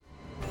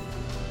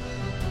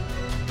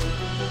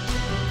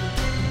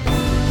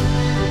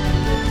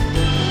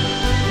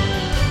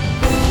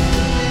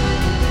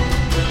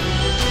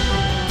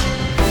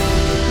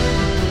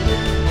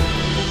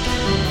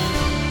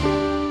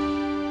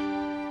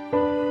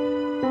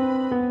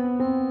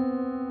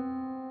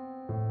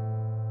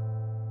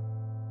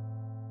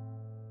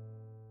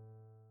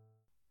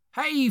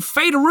Hey,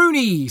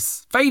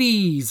 Faderoonies,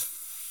 Fadies,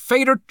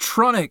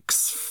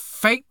 Fadertronics,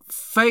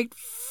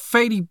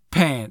 Fady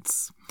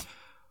Pants.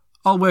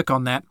 I'll work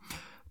on that.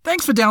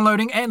 Thanks for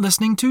downloading and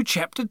listening to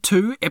Chapter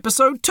 2,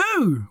 Episode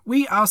 2.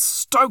 We are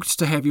stoked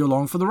to have you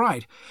along for the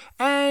ride.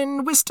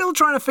 And we're still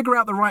trying to figure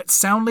out the right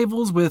sound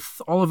levels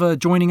with Oliver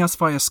joining us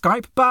via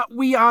Skype, but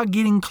we are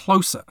getting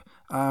closer.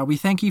 We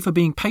thank you for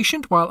being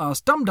patient while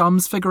us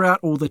dum-dums figure out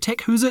all the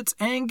tech who's-its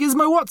and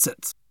gizmo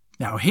what's-its.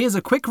 Now here's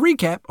a quick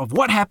recap of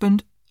what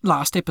happened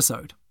last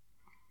episode.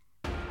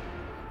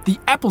 The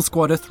Apple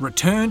Squadeth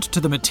returned to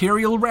the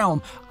material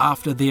realm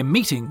after their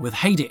meeting with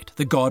Haydet,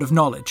 the god of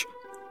knowledge.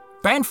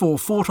 Banfor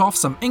fought off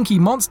some inky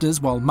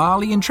monsters while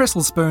Marley and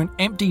Trestlespoon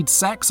emptied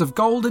sacks of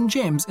gold and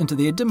gems into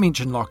their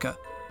dimension locker.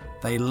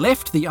 They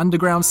left the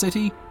underground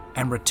city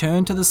and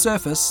returned to the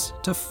surface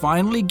to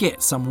finally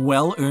get some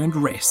well-earned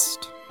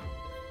rest.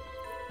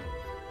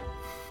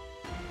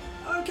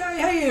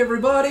 Okay, hey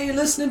everybody,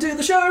 listening to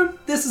the show.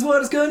 This is what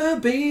it's gonna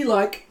be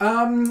like.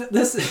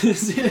 This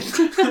is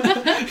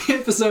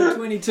episode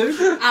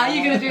 22. Are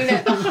you gonna do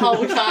that the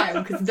whole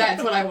time? Because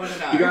that's what I want to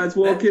know. You guys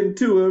walk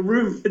into a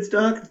room, it's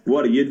dark.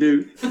 What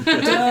do?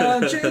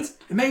 Dungeons,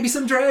 maybe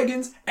some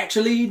dragons.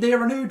 Actually,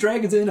 there are no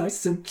dragons in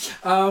Icen.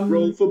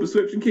 Roll for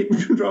perception, keep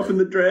dropping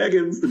the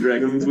dragons. The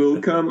dragons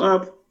will come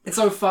up. And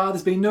so far,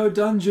 there's been no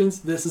dungeons.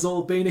 This has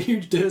all been a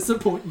huge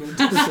disappointment.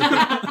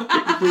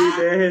 Technically,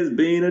 there has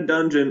been a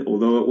dungeon,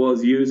 although it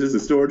was used as a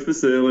storage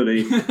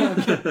facility.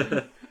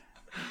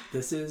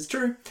 This is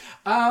true.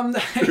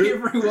 Hey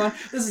everyone,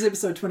 this is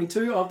episode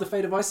 22 of The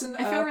Fate of Icen.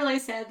 I feel really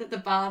sad that the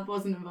bard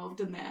wasn't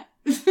involved in that.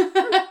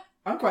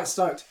 I'm quite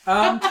stoked.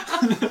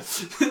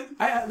 This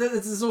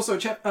is also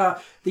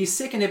the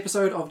second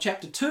episode of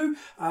Chapter 2.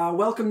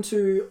 Welcome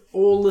to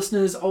all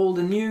listeners, old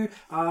and new.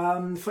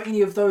 For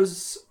any of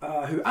those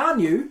who are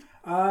new,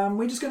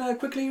 we're just going to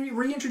quickly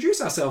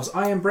reintroduce ourselves.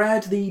 I am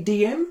Brad, the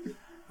DM.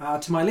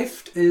 To my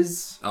left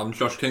is... I'm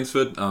Josh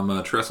Kingsford. I'm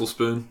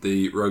Trestlespoon,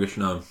 the roguish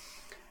gnome.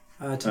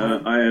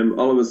 I am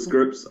Oliver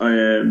Scripps. I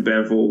am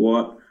Banfor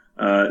Watt,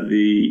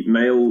 the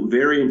male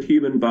variant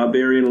human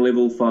barbarian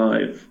level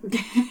 5.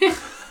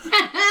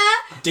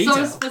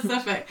 So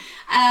specific.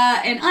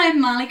 And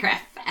I'm Marley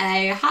Craft,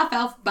 a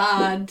half-elf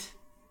bard.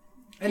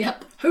 And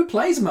who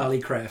plays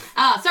Marley Craft?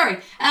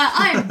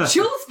 I'm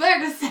Jules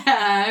Ferguson,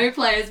 who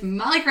plays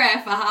Marley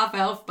Craft, a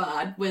half-elf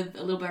bard with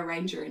a little bit of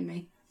ranger in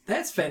me.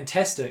 That's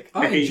fantastic.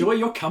 I enjoy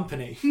your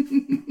company.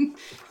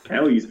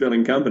 How are you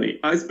spelling company?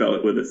 I spell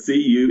it with a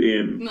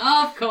C-U-M.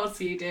 Of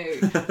course you do.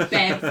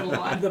 Banfor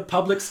one. The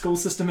public school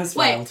system has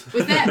failed. Wait,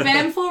 was that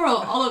Banfor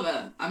or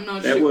Oliver? I'm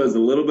not sure. That was a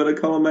little bit of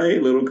column A, a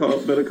little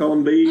bit of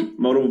column B,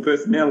 multiple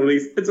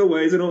personalities. It's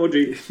always an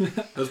orgy.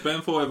 Has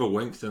Banfor ever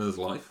winked in his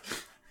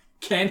life?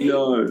 Can he?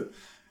 No.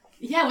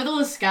 Yeah, with all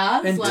the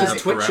scars. And like...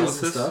 his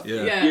twitches and stuff.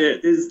 Yeah,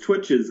 there's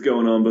twitches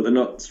going on, but they're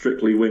not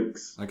strictly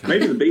winks. Okay.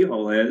 Maybe the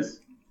beehole has.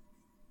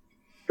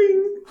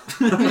 Bing!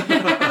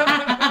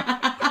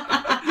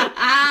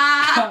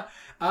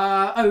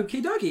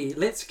 Okie dokie,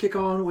 let's kick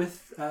on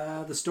with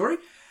the story.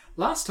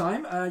 Last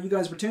time, you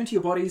guys returned to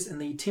your bodies in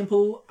the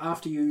temple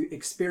after your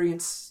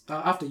experience,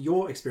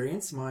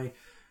 my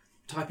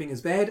typing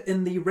is bad,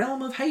 in the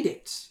realm of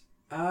Haydet.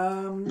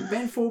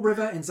 Banfor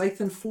River and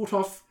Zathan fought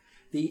off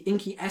the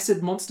inky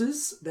acid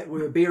monsters that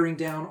were bearing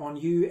down on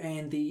you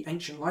and the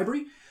ancient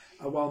library,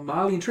 while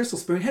Marley and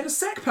Trestlespoon had a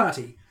sack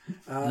party,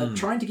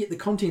 trying to get the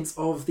contents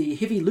of the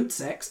heavy loot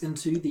sacks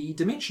into the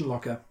dimension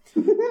locker.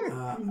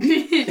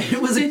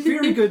 It was a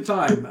very good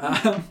time.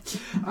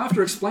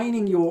 After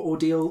explaining your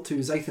ordeal to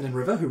Zathan and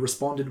River, who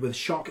responded with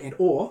shock and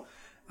awe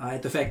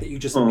at the fact that you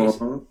just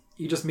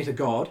met a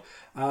god,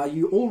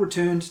 you all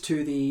returned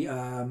to the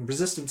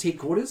Resistance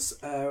headquarters,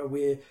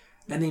 and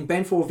then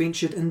Banfor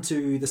ventured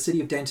into the city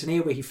of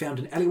Dantonair, where he found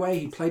an alleyway.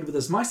 He played with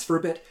his mice for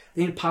a bit,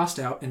 then passed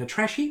out in a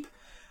trash heap.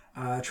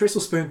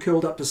 Trestlespoon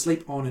curled up to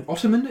sleep on an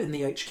ottoman in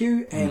the HQ,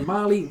 and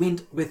Marley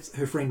went with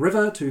her friend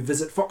River to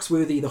visit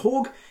Foxworthy the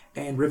Hog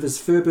and River's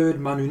furbird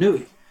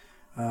Manunui.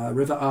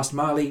 River asked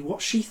Marley what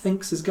she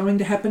thinks is going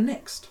to happen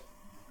next.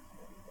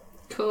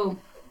 Cool.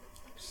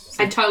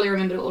 I totally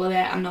remembered all of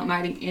that. I'm not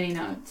writing any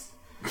notes.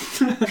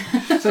 So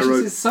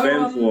she says,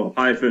 Banfor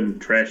hyphen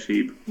trash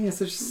heap. Yeah,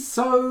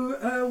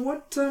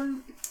 what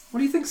do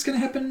you think is going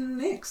to happen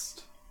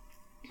next?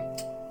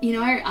 You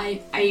know,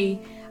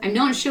 I'm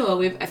not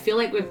sure. I feel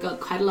like we've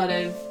got quite a lot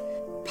of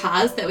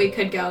paths that we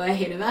could go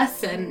ahead of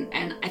us, and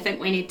I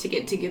think we need to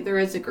get together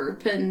as a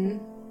group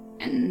and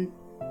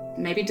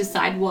maybe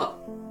decide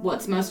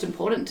what's most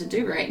important to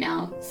do right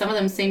now. Some of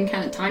them seem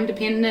kind of time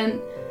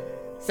dependent.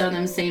 Some of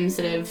them seem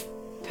sort of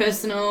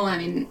personal. I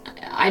mean,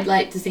 I'd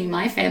like to see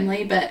my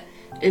family, but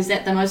is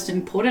that the most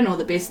important or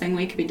the best thing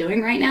we could be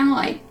doing right now?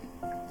 I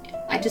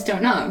just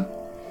don't know.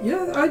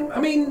 Yeah, I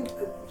mean,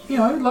 you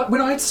know, like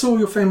when I saw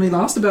your family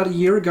last about a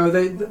year ago,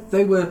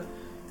 they were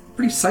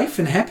pretty safe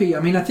and happy.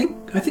 I mean, I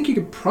think you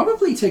could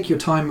probably take your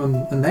time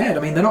on that. I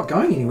mean, they're not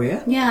going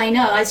anywhere. Yeah, I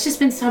know. It's just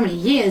been so many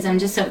years. I'm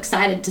just so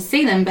excited to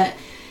see them, but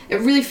it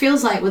really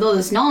feels like with all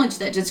this knowledge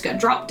that just got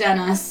dropped on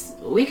us,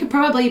 we could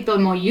probably be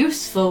more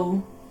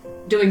useful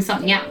doing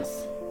something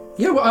else.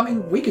 Yeah, well, I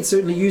mean, we could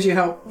certainly use your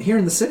help here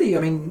in the city.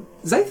 I mean,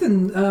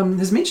 Zathan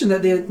has mentioned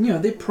that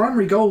their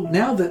primary goal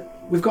now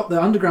that we've got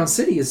the underground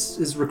city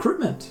is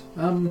recruitment.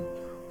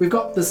 We've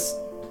got this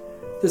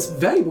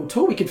valuable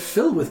tool we could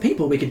fill with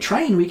people. We could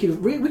train. We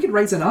could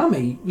raise an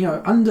army.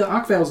 Under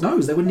Arkvale's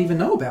nose, they wouldn't even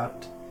know about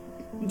it.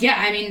 Yeah,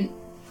 I mean,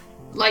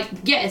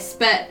 yes,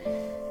 but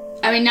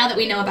I mean, now that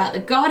we know about the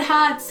God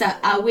Hearts,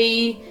 are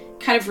we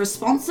kind of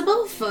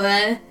responsible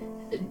for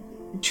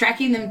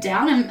tracking them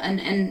down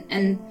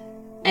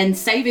and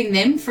saving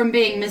them from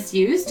being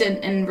misused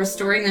and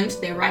restoring them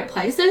to their right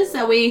places?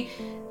 Are we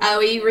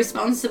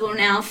responsible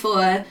now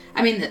for?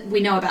 I mean, we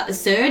know about the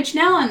Surge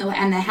now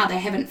and how they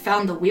haven't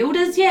found the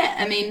wielders yet.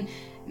 I mean,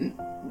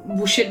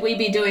 should we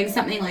be doing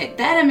something like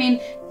that? I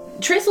mean,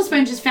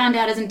 Trestlespoon just found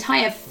out his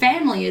entire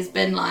family has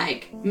been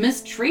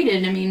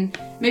mistreated. I mean,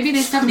 maybe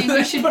there's something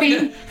we should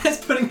be.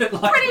 That's putting it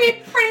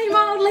pretty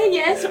mildly,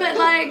 yes, but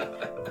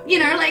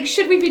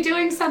should we be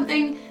doing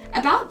something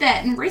about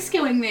that and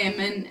rescuing them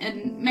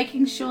and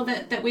making sure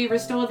that we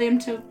restore them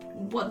to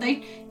what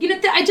they,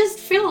 I just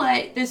feel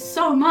like there's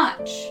so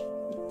much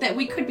that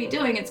we could be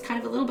doing. It's kind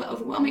of a little bit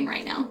overwhelming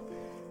right now.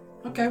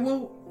 Okay,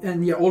 well,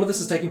 and all of this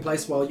is taking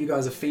place while you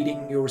guys are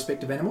feeding your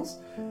respective animals.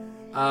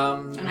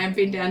 And I've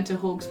been down to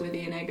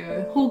Hogsworthy and I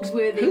go,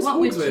 Hogsworthy, Who's what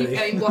would you,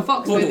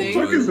 Foxworthy.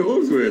 What is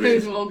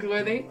Hogsworthy? Who's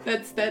Hogsworthy?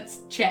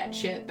 That's chat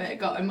shit that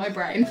got in my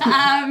brain.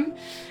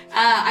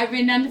 I've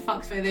been down to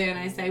Foxworthy and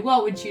I say,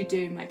 what would you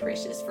do, my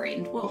precious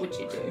friend? What would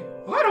you do?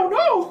 I don't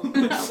know.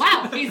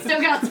 Wow, you still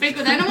can't speak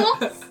with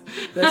animals?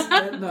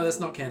 No, that's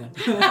not canon.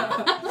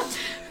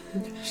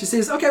 She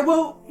says, okay,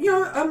 well,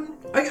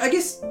 I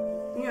guess,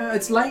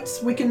 it's late.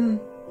 We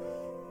can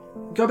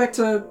go back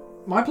to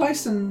my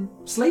place and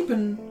sleep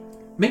and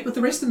meet with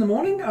the rest in the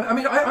morning. I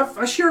mean,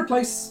 I share a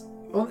place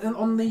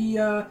on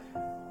the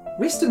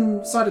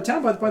western side of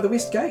town by the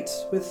west gate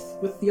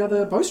with the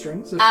other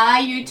bowstrings.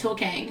 Are you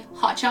talking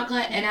hot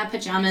chocolate in our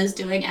pajamas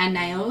doing our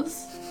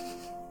nails?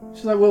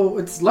 She's like, well,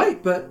 it's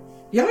late, but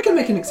yeah, I can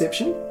make an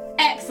exception.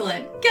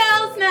 Excellent.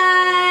 Girls'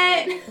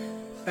 night!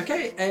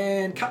 Okay,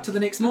 and cut to the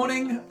next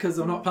morning, because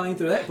I'm not playing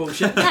through that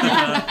bullshit.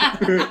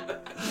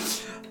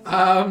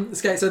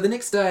 Okay, so the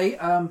next day,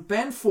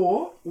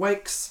 Banfor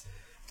wakes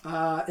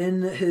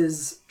in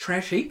his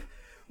trash heap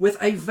with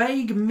a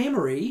vague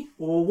memory,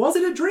 or was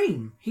it a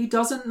dream? He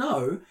doesn't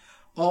know,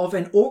 of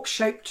an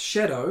orc-shaped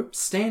shadow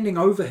standing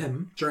over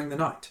him during the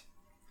night.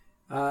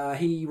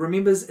 He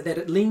remembers that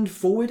it leaned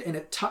forward and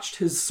it touched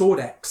his sword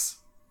axe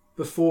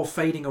before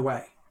fading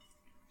away.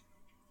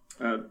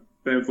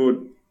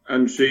 Banford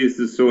unsheathes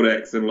his sword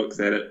axe and looks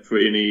at it for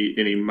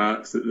any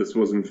marks that this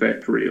was in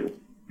fact real.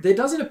 There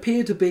doesn't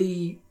appear to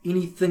be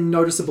anything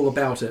noticeable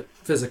about it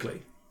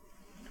physically.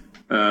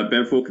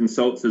 Banfor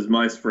consults his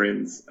mice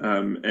friends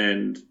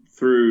and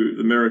through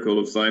the miracle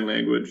of sign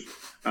language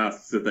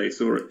asks if they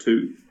saw it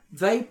too.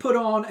 They put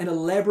on an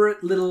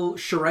elaborate little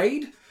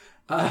charade,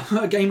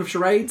 a game of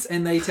charades,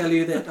 and they tell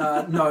you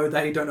that no,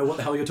 they don't know what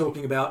the hell you're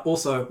talking about.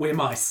 Also, we're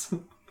mice.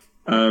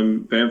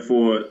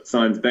 Banfor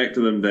signs back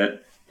to them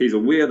that he's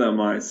aware they're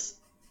mice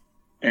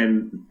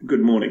and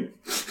good morning.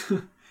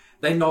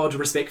 They nod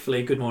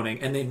respectfully, good morning,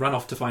 and then run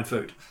off to find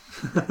food.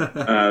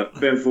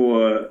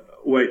 Banfor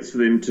waits for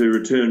them to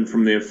return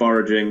from their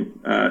foraging,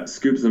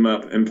 scoops them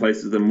up and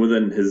places them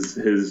within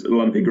his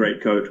lumpy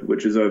greatcoat,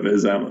 which is over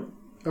his armour.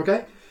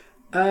 Okay.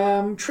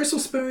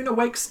 Trestlespoon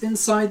awakes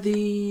inside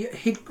the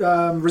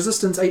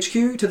Resistance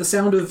HQ to the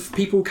sound of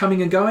people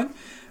coming and going,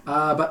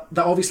 but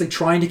they're obviously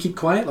trying to keep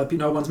quiet, like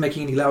no one's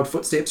making any loud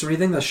footsteps or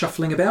anything, they're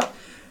shuffling about.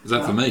 Is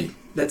that for me?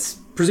 That's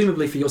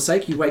presumably for your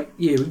sake. You wait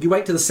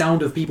to the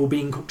sound of people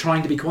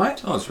trying to be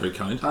quiet. Oh, that's very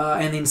kind.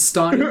 And then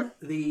Stein,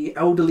 the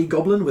elderly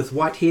goblin with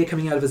white hair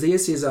coming out of his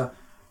ears, says,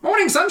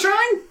 "Morning,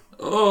 sunshine!"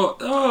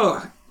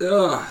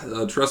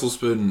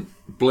 Trestlespoon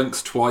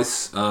blinks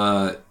twice,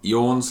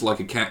 yawns like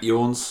a cat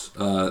yawns,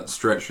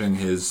 stretching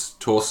his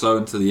torso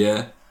into the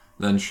air,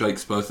 then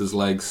shakes both his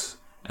legs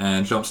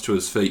and jumps to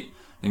his feet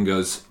and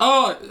goes, who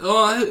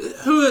are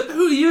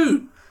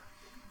you?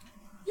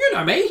 You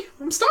know me.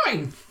 I'm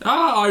Stein.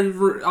 I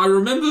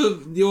remember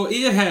your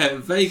ear hair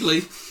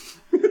vaguely.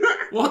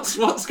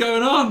 What's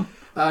going on?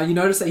 You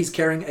notice that he's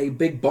carrying a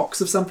big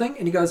box of something,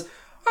 and he goes,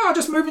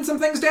 just moving some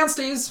things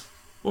downstairs.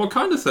 What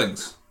kind of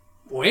things?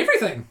 Well,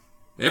 everything.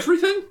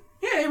 Everything?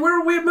 Yeah,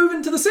 we're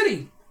moving to the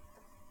city.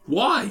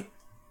 Why?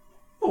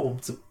 Oh,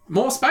 it's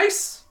more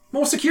space,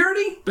 more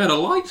security. Better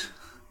light?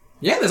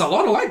 Yeah, there's a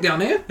lot of light down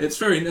there. It's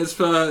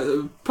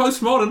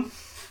postmodern.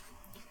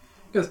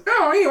 He goes,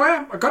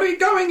 anyway, I gotta get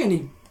going, and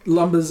he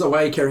lumbers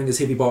away carrying his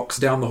heavy box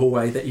down the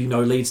hallway that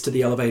leads to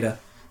the elevator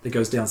that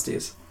goes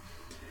downstairs.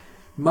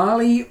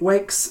 Marley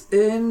wakes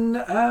in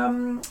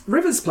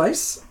River's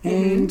place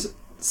and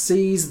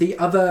sees the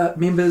other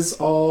members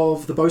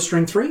of the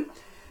Bowstring 3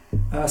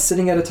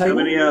 sitting at a table.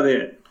 How many are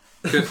there?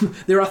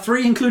 There are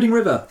 3, including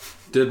River.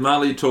 Did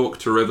Marley talk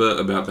to River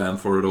about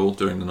Banfor at all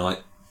during the night,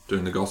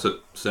 during the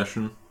gossip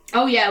session?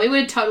 Oh yeah, we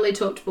would totally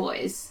talk to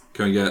boys.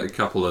 Can we get a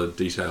couple of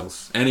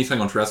details? Anything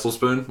on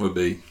Trestlespoon would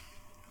be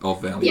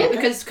of value. Yeah,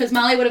 because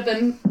Marley would have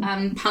been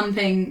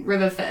pumping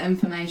River for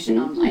information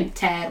on like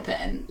Tap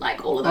and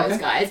like all of those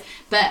guys,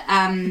 but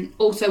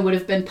also would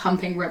have been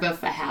pumping River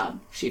for how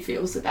she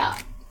feels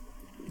about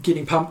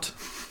Getting pumped.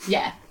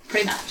 Yeah,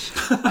 pretty much.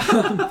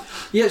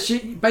 Yeah,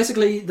 she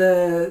basically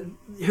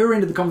her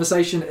end of the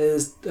conversation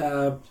is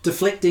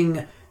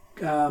deflecting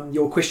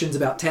your questions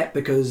about Tap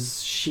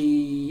because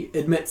she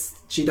admits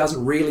she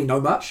doesn't really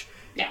know much.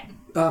 Yeah.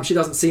 She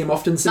doesn't see him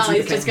often since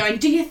Molly's just going,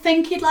 do you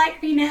think he'd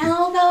like me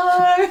now,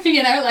 though?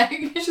 You know, like...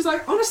 She's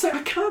like, honestly,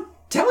 I can't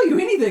tell you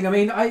anything. I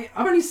mean, I've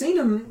only seen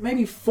him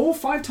maybe 4 or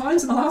 5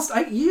 times in the last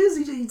 8 years.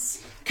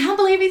 He's... Can't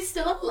believe he's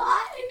still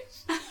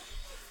alive.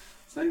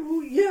 So,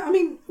 well, yeah, I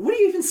mean, what do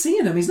you even see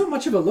in him? He's not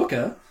much of a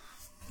looker.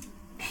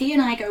 He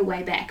and I go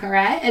way back,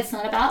 alright? It's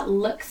not about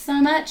looks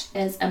so much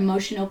as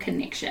emotional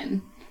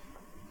connection.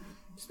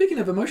 Speaking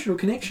of emotional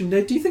connection,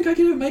 do you think I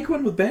could make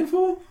one with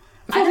Banfor?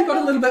 I felt he got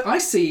a little bit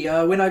icy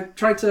when I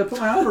tried to put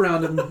my arm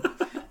around him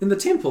in the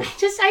temple.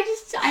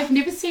 I've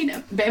never seen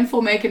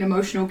Banfor make an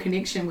emotional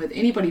connection with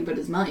anybody but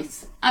his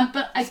mice.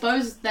 But I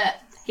suppose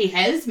that he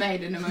has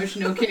made an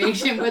emotional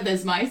connection with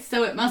his mice,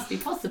 so it must be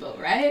possible,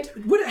 right?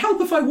 Would it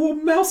help if I wore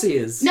mouse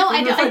ears? No,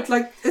 I don't.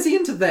 Like, is he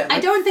into that? Like, I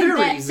don't think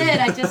furries? that's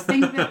it. I just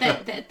think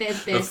that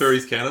there's... Are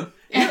furries canon?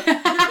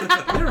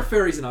 There are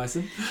furries in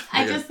Iceland.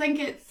 I just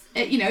think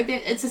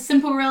it's a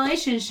simple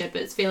relationship.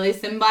 It's fairly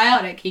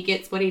symbiotic. He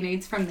gets what he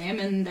needs from them,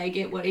 and they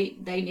get what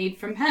they need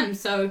from him.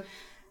 So,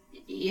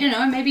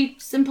 maybe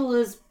simple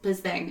is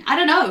his thing. I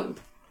don't know.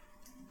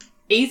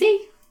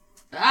 Easy?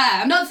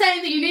 I'm not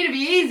saying that you need to be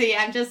easy.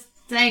 I'm just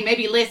saying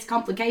maybe less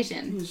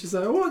complication. She's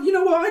like, well, you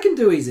know what? I can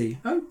do easy.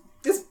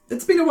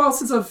 It's been a while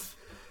since I've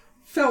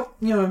felt,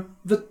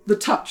 the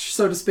touch,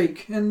 so to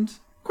speak. And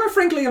quite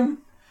frankly,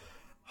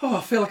 I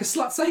feel like a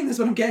slut saying this,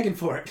 but I'm gagging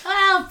for it.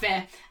 Well,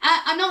 fair.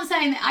 I'm not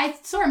saying that. I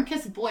saw him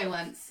kiss a boy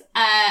once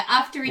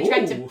after he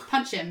tried to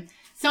punch him.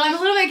 So I'm a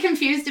little bit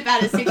confused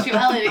about his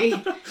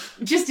sexuality,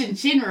 just in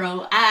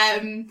general.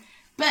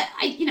 But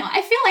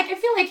I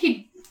feel like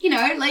he.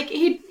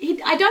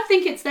 I don't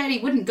think it's that he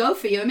wouldn't go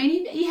for you. I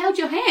mean, he held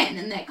your hand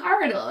in that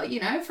corridor,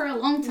 for a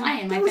long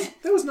time. That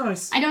was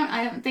nice. I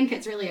don't think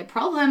it's really a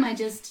problem. I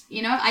just,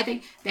 I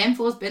think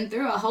Banfor's been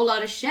through a whole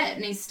lot of shit,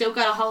 and he's still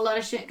got a whole lot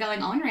of shit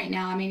going on right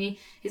now. I mean,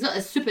 he's got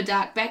a super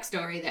dark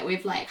backstory that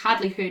we've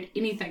hardly heard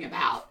anything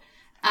about,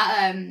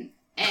 and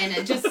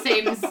it just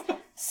seems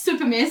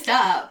super messed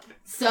up.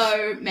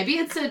 So maybe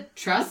it's a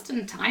trust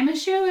and time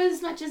issue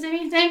as much as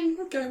anything.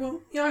 Okay,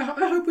 well, yeah,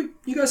 I hope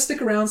you guys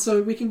stick around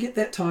so we can get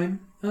that time.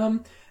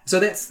 So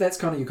that's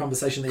kind of your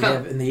conversation that you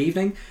have in the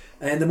evening.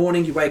 And in the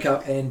morning you wake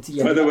up and...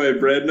 Yeah, by the way,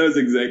 Brad knows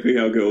exactly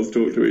how girls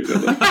talk to each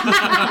other.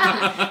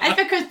 It's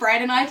because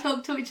Brad and I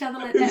talk to each other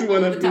like that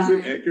all the time.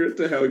 It's 100% accurate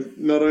to how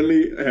not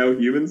only how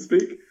humans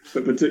speak,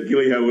 but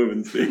particularly how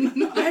women speak.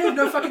 I have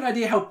no fucking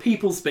idea how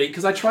people speak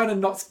because I try to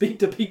not speak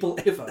to people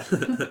ever.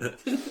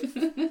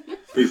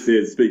 He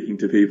says speaking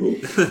to people.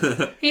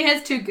 He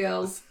has 2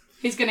 girls.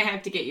 He's going to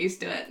have to get used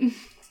to it.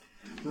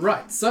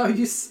 Right, so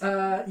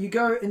you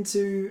go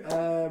into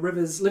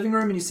River's living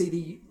room and you see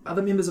the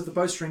other members of the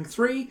Bowstring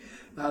 3.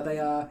 They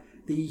are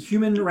the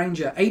human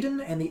ranger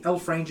Aiden and the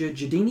elf ranger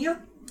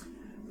Jadinia.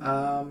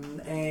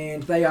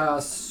 And they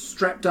are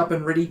strapped up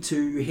and ready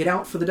to head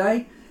out for the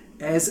day,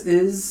 as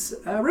is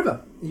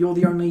River. You're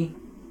the only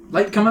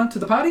latecomer to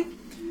the party.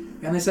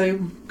 And they say,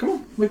 come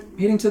on, we're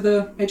heading to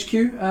the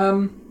HQ.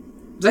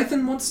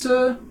 Zathan wants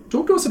to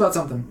talk to us about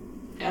something.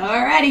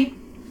 Alrighty.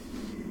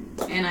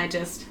 And I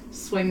just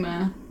swing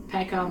my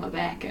pack on my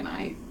back and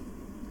I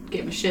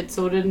get my shit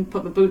sorted and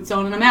put my boots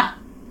on and I'm out.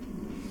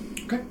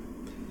 Okay.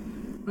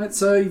 Right,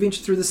 so you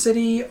venture through the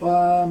city,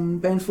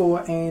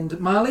 Banfor and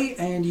Marley,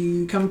 and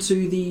you come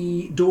to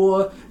the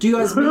door. Do you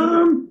guys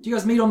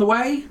meet on the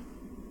way?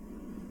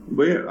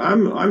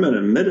 I'm in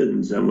a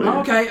midden somewhere.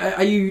 Oh, okay.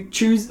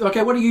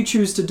 What do you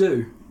choose to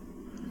do?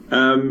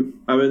 I'm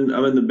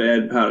in the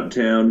bad part of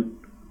town.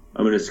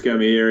 I'm in a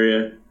scummy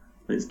area.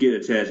 Let's get a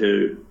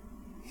tattoo.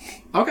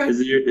 Okay.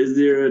 Is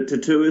there a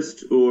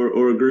tattooist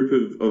or a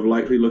group of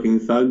likely looking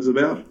thugs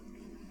about?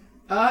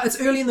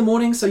 It's early in the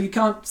morning, so you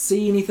can't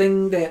see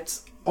anything that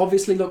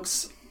obviously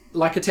looks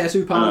like a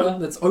tattoo parlor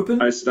that's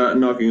open. I start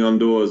knocking on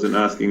doors and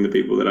asking the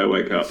people that I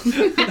wake up.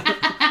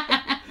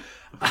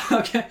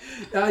 Okay.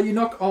 You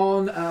knock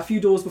on a few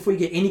doors before you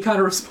get any kind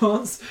of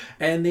response,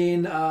 and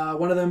then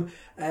one of them,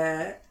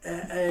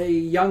 a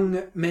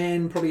young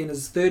man, probably in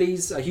his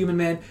 30s, a human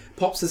man,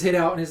 pops his head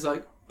out and is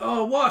like,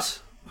 "Oh,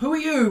 what? Who are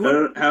you?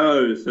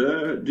 Hello,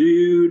 sir. Do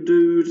you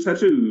do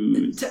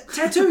tattoos?"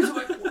 Tattoos?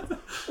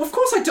 Of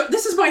course I do.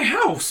 This is my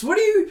house. What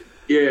do you...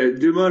 Yeah, do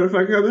you mind if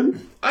I come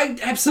in? I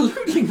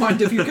absolutely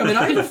mind if you come in.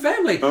 I have a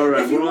family. All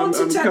right, if you I'm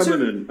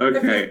coming in.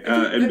 Okay,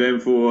 and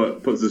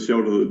Banfor puts his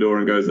shoulder to the door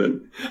and goes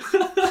in.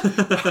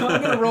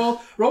 I'm going to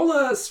roll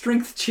a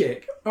strength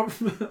check. Oh,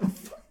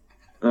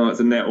 it's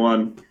a nat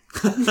 1.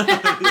 So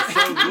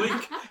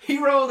weak. He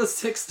rolled a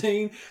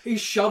 16. He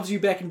shoves you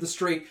back into the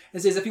street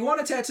and says, "If you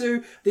want a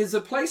tattoo, there's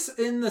a place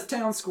in the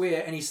town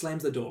square," and he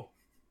slams the door.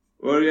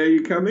 Well, are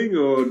you coming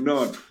or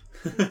not?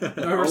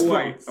 No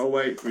response. I'll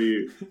wait for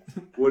you.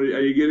 What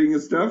are you getting your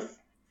stuff?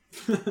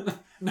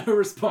 No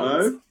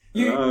response.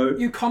 No?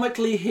 You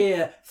comically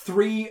hear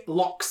 3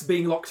 locks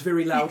being locked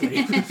very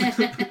loudly.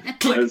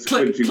 Click, That's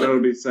click, good. You click. gotta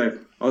be safe.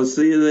 I'll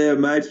see you there,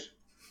 mate.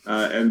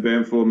 And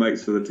Banfor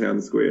makes for the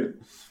town square.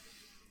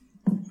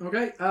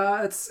 Okay,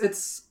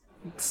 it's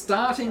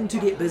starting to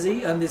get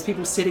busy, and there's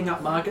people setting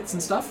up markets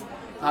and stuff,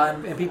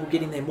 and people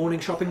getting their morning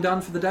shopping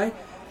done for the day.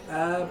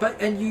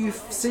 And you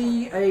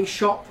see a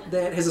shop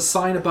that has a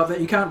sign above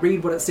it. You can't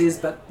read what it says,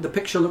 but the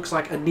picture looks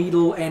like a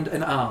needle and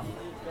an arm,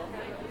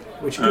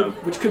 which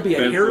could be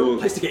a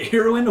place to get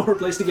heroin or a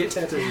place to get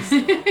tattoos.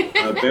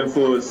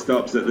 Banfor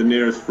stops at the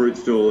nearest fruit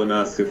stall and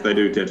asks if they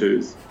do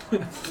tattoos.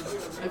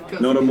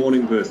 Not a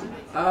morning person.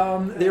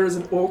 There is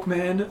an orc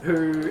man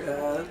who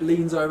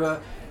leans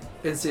over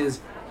and says,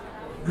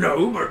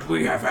 "No, but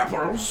we have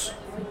apples."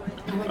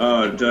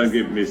 Oh, don't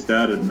get me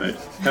started, mate.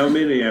 How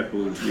many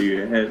apples do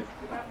you have?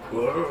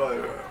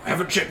 Well, I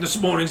haven't checked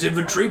this morning's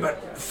inventory,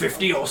 but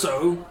 50 or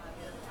so.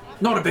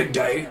 Not a big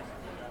day.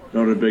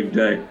 Not a big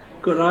day.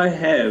 Could I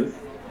have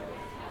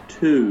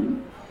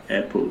 2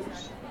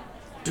 apples?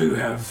 Do you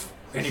have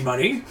any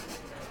money?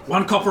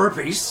 1 copper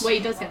apiece. Well, he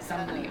does have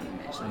some money on him,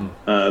 actually.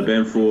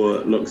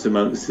 Banfor looks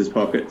amongst his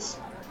pockets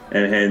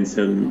and hands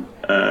him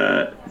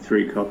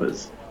 3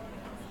 coppers.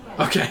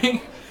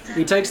 Okay.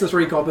 He takes the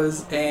 3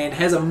 coppers and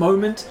has a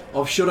moment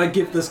of, should I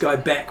give this guy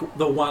back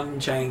the 1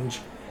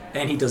 change?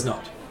 And he does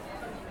not.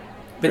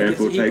 But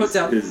Banfor he takes puts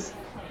out... his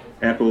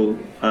apple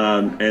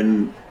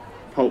and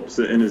pulps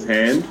it in his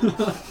hand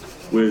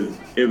with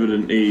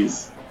evident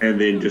ease, and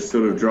then just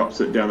sort of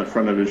drops it down the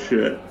front of his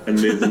shirt, and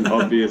there's an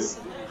obvious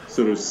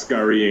sort of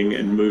scurrying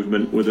and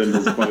movement within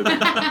his clothing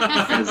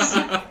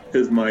as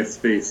his mice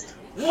feast.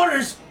 What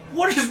is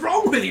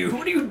wrong with you?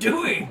 What are you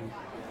doing?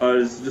 I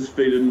was just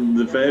feeding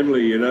the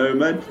family, you know,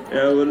 mate.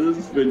 How it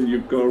is when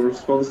you've got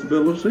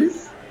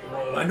responsibilities.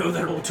 Well, I know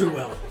that all too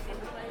well.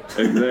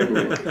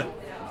 Exactly.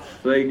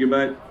 Thank you,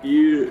 mate.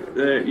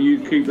 You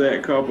keep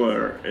that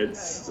copper.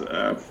 It's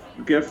a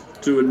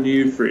gift to a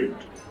new friend.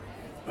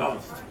 Oh,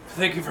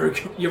 thank you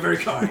you're very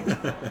kind.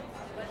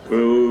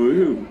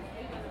 Woo-hoo.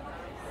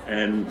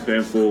 And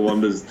Banfor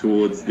wanders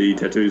towards the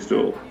tattoo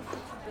stall.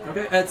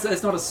 Okay,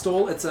 it's not a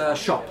stall, it's a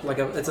shop,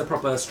 it's a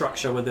proper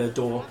structure with a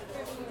door.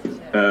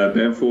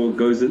 Banfor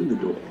goes in the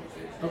door.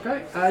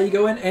 Okay, you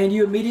go in and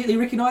you immediately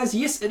recognise,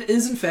 yes, it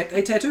is in fact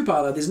a tattoo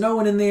parlour. There's no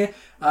one in there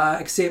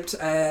except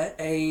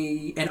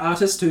an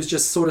artist who's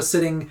just sort of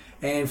sitting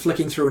and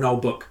flicking through an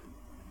old book.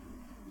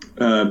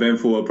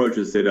 Banfor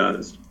approaches said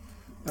artist.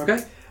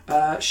 Okay,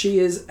 she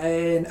is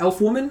an elf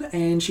woman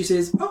and she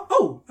says,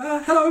 hello,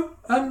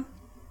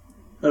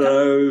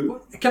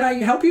 Hello. Can I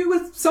help you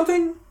with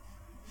something?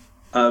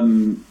 A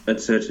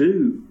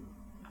tattoo.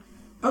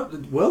 Oh,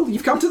 well,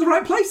 you've come to the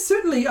right place,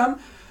 certainly. I'm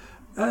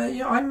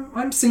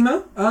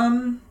Seema.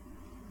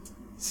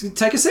 So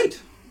take a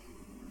seat.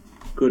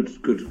 Good.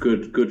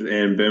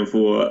 And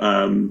Banfor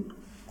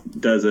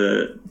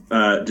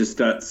just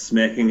starts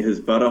smacking his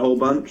butt a whole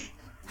bunch.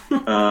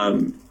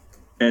 And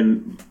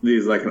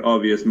there's like an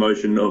obvious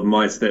motion of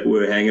mice that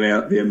were hanging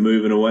out there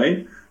moving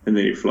away, and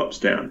then he flops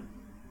down.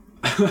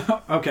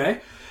 Okay.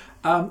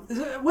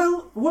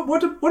 Well,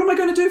 what am I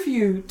going to do for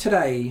you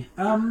today?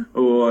 I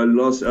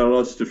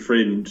lost a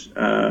friend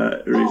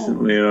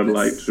recently, and I'd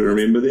like to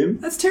remember them.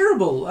 That's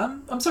terrible.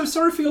 I'm so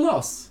sorry for your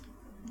loss.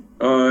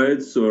 Oh,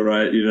 it's all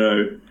right. You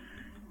know,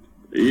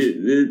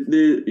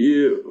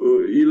 you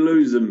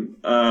lose them,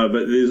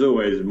 but there's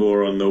always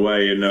more on the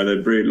way. You know, they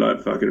breed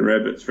like fucking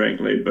rabbits,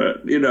 frankly,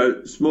 but you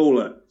know,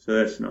 smaller, so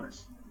that's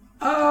nice.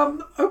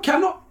 Okay,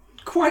 I'm not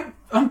quite.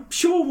 I'm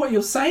sure what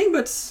you're saying,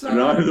 but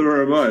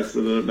neither am I,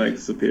 so that it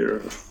makes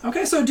superior.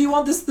 Okay, so do you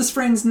want this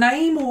friend's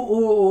name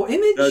or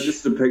image?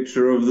 Just a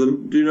picture of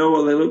them. Do you know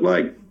what they look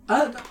like?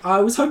 I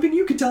was hoping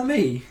you could tell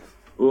me.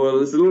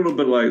 Well, it's a little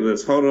bit like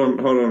this. Hold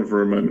on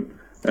for a moment.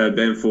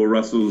 Banfor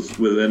rustles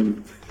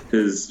within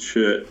his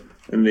shirt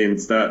and then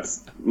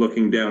starts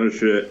looking down his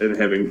shirt and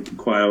having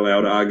quite a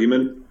loud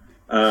argument.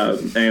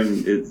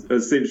 And it's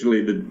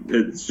essentially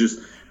it's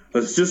just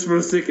for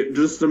a second,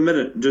 just a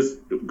minute, just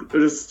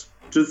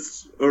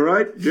all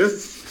right,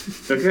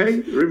 just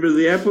okay. Remember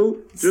the apple?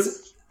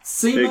 Just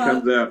Seema, there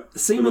comes out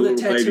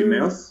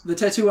Seema, the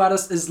tattoo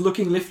artist is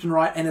looking left and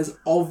right and is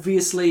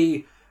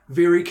obviously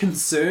very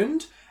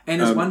concerned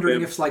and is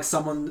wondering if like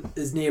someone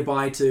is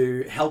nearby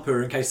to help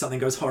her in case something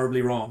goes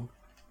horribly wrong.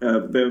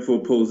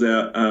 Banfor pulls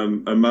out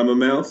a mama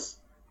mouse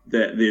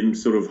that then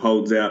sort of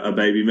holds out a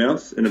baby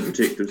mouse in a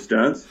protective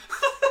stance,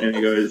 and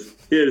he goes,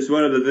 "Here, just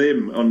one of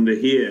them onto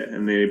here,"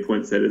 and then he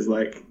points at his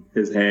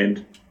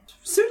hand.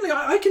 Certainly,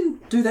 I can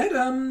do that.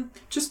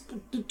 Just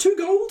 2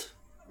 gold.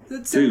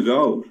 2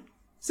 gold.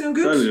 Sound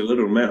good? It's only a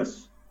little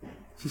mouse.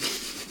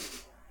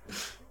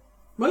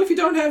 Well, if you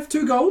don't have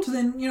 2 gold,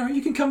 then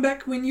you can come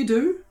back when you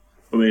do.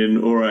 I mean,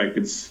 or I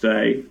could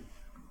stay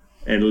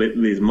and let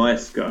these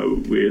mice go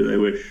where they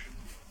wish.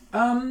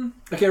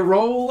 Okay,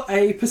 roll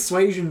a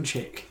persuasion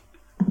check.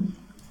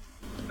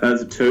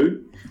 That's a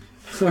 2.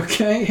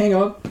 Okay, hang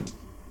on.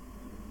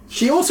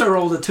 She also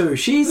rolled a 2.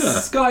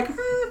 She's like,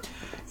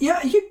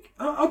 yeah, you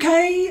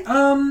okay?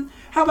 How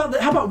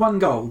about 1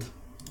 gold?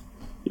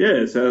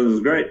 Yeah, sounds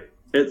great.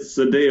 It's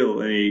a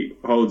deal. And he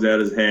holds out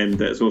his hand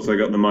that's also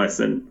got the mice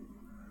in.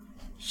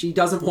 She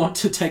doesn't want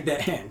to take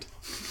that hand.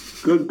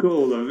 Good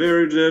call. They're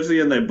very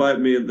dirty and they bite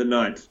me at the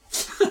night.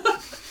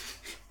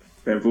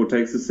 Banfor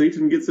takes a seat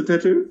and gets a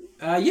tattoo.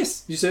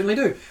 Yes, you certainly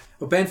do.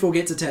 Well, Banfor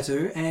gets a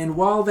tattoo, and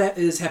while that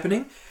is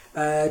happening,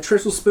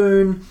 Trestle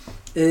Spoon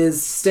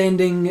is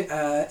standing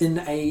in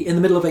the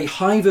middle of a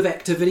hive of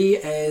activity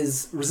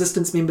as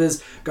Resistance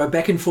members go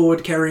back and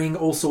forward carrying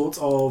all sorts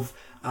of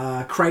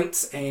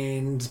crates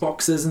and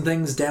boxes and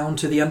things down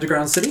to the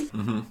underground city.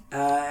 Mm-hmm.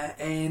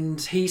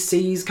 And he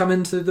sees come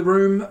into the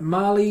room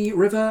Marley,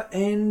 River,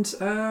 and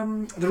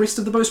the rest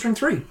of the Bowstring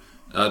 3.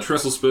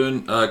 Trestle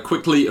Spoon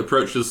quickly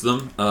approaches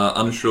them,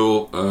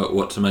 unsure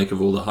what to make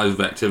of all the hive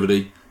of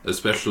activity,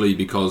 especially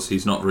because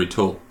he's not very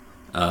tall.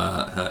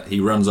 He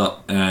runs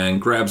up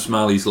and grabs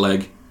Marley's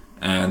leg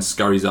and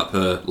scurries up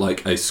her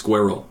like a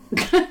squirrel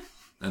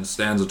and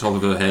stands atop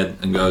of her head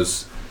and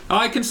goes,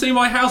 I can see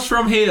my house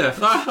from here.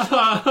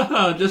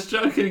 Just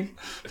joking.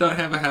 Don't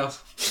have a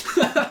house.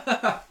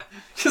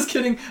 Just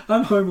kidding.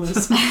 I'm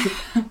homeless.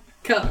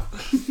 Cool.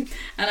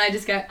 And I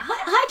just go,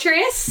 hi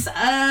Tress.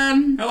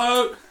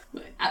 Hello.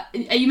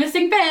 Are you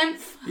missing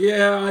Banff?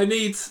 Yeah, I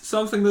need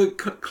something to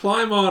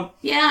climb on.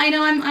 Yeah, I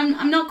know.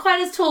 I'm not quite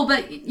as tall,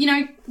 but you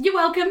know, you're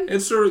welcome.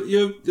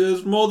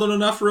 There's more than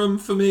enough room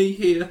for me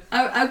here.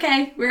 Oh,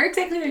 okay. Where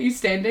exactly are you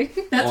standing?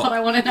 That's what I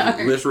want to know.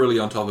 Literally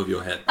on top of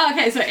your head.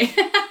 Okay, sorry.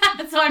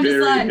 So I'm Very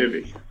just like,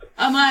 heavy.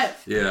 I'm like,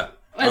 Yeah.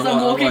 as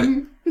I'm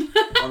walking.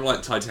 I'm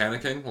like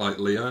Titanicking, like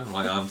Leo.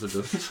 My arms are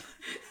just.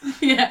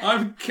 Yeah.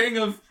 I'm king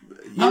of.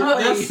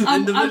 Yes,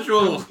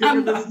 individual.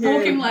 I'm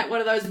walking like one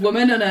of those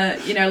women in a,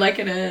 you know, like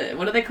in a,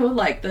 what are they called?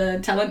 Like the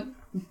talent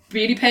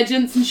beauty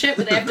pageants and shit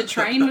where they have to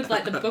train with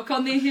like the book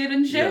on their head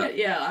and shit.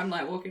 Yeah, I'm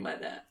like walking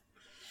like that.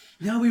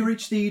 Now we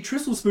reach the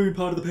Trestle Spoon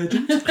part of the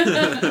pageant.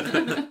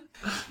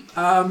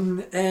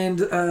 And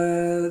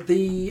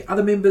the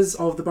other members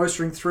of the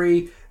Bowstring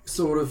 3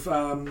 sort of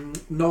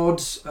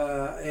nod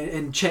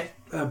and chat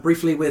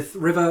briefly with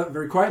River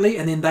very quietly,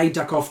 and then they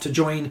duck off to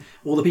join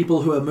all the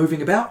people who are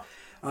moving about.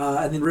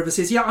 And then River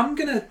says, "Yeah, I'm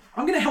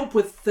gonna help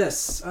with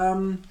this.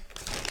 Come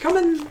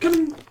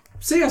and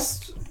see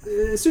us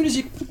as soon as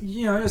you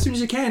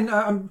can.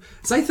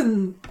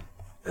 Zathan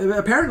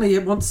apparently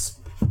wants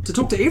to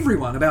talk to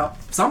everyone about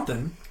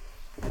something,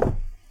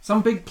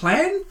 some big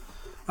plan.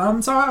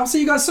 So I'll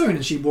see you guys soon."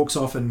 And she walks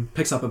off and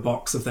picks up a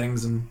box of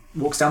things and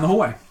walks down the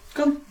hallway.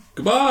 Cool.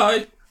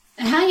 Goodbye.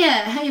 How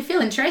you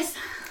feeling, Tress?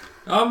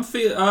 Well,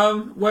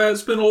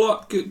 it's been a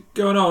lot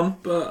going on,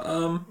 but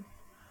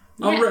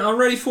I'm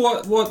ready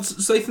for what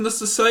Zathan has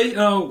to say.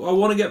 I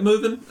want to get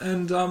moving,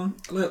 and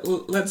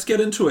let's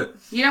get into it.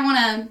 You don't want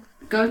to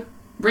go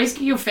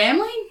rescue your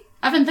family?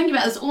 I've been thinking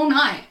about this all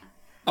night.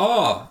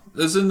 Oh,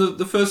 as in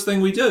the first thing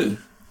we do.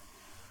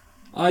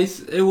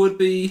 It would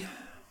be.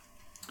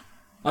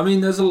 I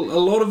mean, there's a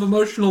lot of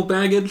emotional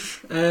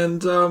baggage,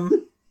 and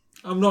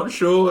I'm not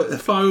sure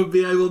if I would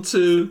be able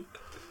to.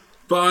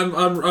 But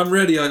I'm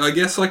ready. I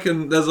guess I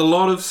can. There's a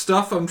lot of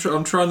stuff I'm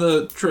trying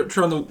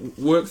to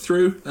work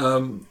through.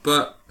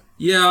 But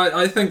yeah,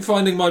 I think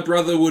finding my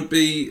brother would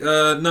be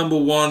number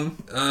one.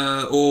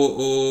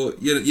 Or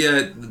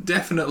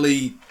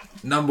definitely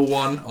number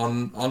one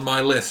on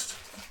my list.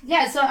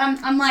 Yeah. So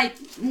I'm like,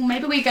 well,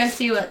 maybe we go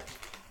see what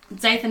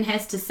Zathan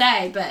has to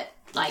say, but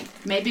like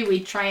maybe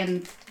we try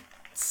and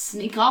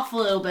sneak off a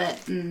little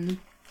bit, and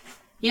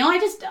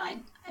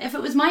if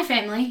it was my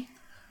family.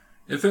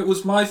 If it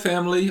was my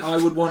family, I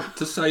would want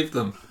to save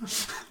them.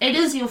 It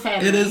is your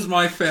family. It is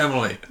my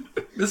family.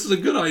 This is a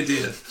good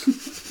idea.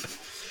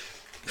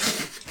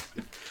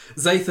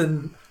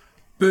 Zathan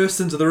bursts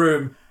into the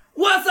room.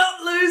 What's up,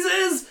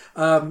 losers?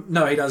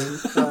 No, he doesn't.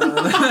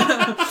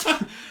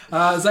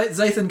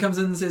 Zathan comes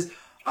in and says,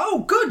 "Oh,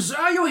 good,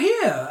 you're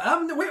here.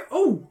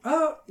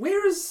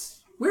 Where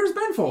is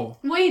Banfor?"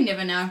 We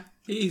never know.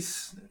 Do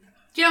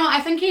you know what?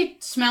 I think he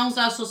smells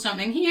us or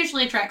something. He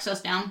usually tracks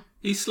us down.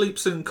 He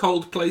sleeps in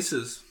cold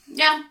places.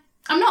 Yeah,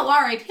 I'm not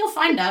worried. He'll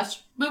find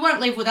us. We won't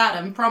leave without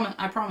him.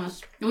 I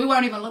promise. We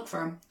won't even look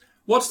for him.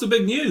 What's the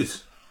big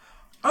news?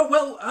 Oh,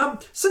 well,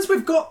 since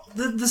we've got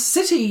the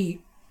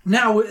city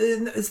now,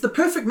 it's the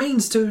perfect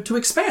means to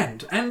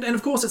expand. And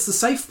of course, it's the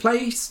safe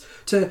place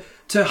to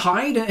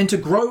hide and to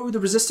grow the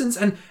resistance.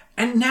 And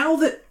now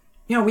that,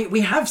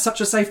 we have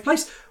such a safe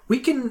place, we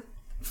can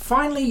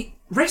finally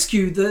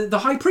rescue the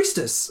High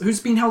Priestess who's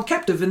been held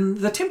captive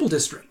in the Temple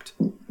District.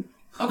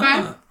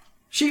 Okay.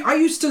 I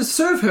used to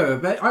serve her,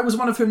 but I was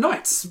one of her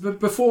knights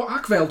before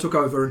Arkvale took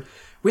over. And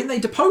when they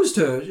deposed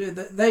her,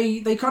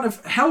 they kind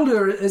of held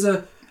her as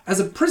a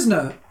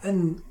prisoner,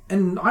 and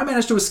I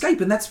managed to escape,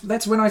 and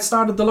that's when I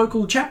started the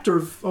local chapter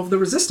of the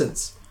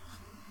Resistance.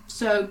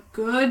 So,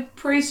 good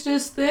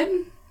priestess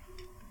then?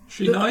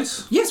 She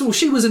nice? Yes, well,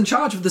 she was in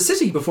charge of the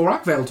city before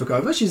Arkvale took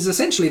over. She's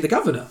essentially the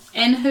governor.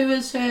 And who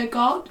is her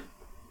god?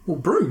 Well,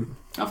 Broom.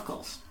 Of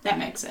course. That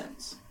makes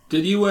sense.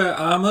 Did you wear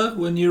armor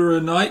when you were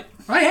a knight?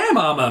 I am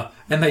armor,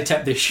 and they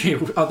tap their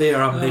shield,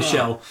 their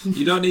shell.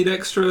 You don't need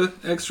extra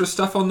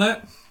stuff on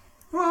that?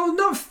 Well,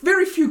 no,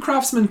 very few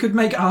craftsmen could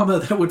make armor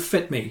that would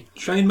fit me.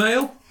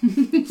 Chainmail?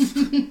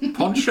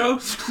 Poncho? A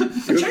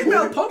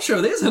chainmail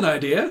poncho, there's an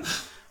idea.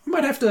 We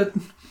might have to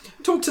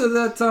talk to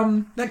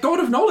that god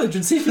of knowledge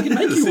and see if he can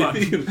make you one.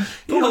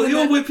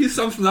 He'll whip you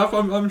something up,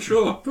 I'm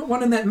sure. Put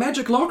one in that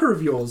magic locker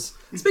of yours.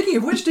 Speaking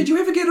of which, did you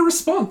ever get a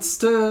response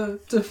to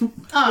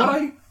what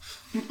I...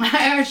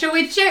 Shall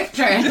we check,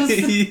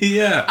 Trace?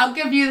 Yeah. I'll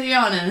give you the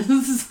honours.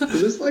 Is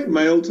this like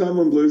mail time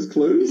on Blue's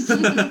Clues?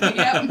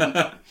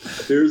 Yep.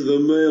 Here's the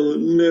mail, it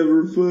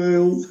never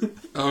fails.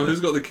 Oh, who's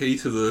got the key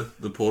to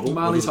the portal?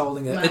 Marley's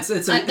holding it. That's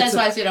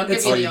why I said I'll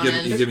give you the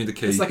honours. You give me the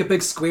key. It's like a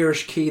big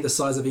squarish key the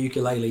size of a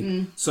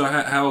ukulele. So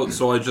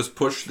so I just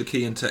push the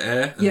key into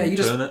air and Yeah, you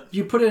turn it?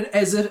 you put it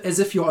as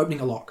if you're opening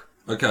a lock.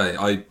 Okay,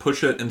 I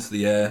push it into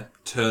the air,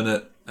 turn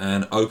it,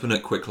 and open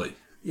it quickly.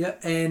 Yeah,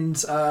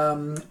 and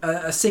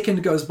a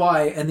second goes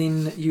by, and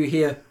then you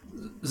hear,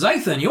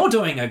 Zathan, you're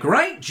doing a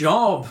great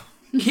job.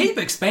 Keep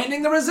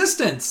expanding the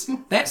resistance.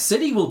 That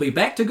city will be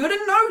back to good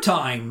in no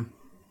time.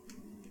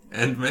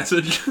 End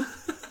message.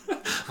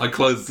 I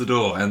close the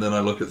door, and then I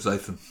look at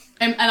Zathan.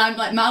 And I'm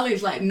like,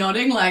 Marley's like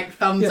nodding, like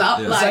thumbs up.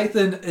 Yeah. Like,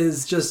 Zathan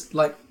is just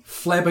like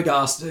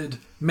flabbergasted,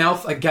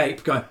 mouth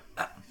agape, going,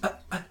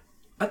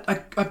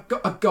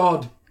 a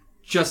god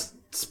just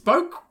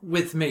spoke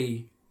with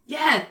me.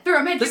 yeah, through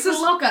a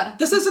magical locker.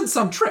 This isn't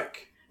some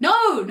trick.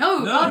 No,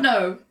 God,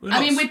 no. We're I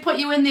mean, not- we'd put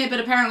you in there, but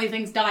apparently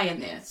things die in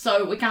there,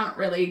 so we can't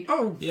really...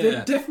 Oh,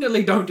 Yeah.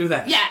 definitely don't do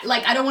that. Yeah,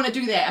 like, I don't want to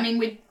do that. I mean,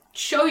 we'd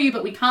show you,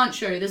 but we can't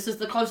show you. This is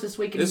the closest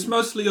we can... It's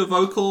mostly a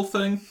vocal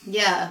thing.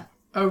 Yeah.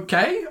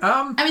 Okay,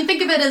 I mean,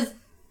 think of it as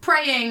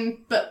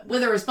praying, but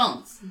with a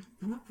response.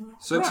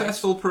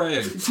 Successful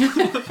praying.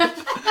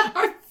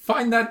 I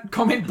find that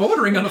comment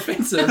bordering on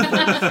offensive.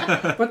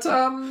 But,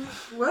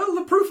 well,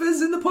 the proof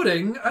is in the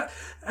pudding.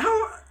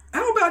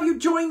 How about you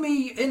join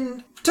me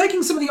in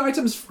taking some of the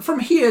items from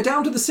here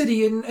down to the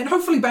city, and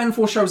hopefully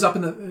Banfor shows up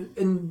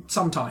in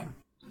some time.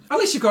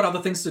 Unless you've got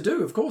other things to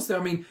do, of course. I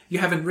mean, you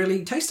haven't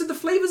really tasted the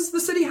flavours the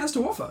city has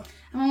to offer.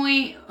 I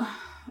mean,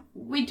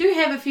 we do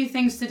have a few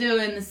things to do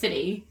in the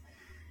city,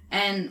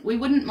 and we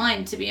wouldn't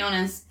mind, to be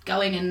honest,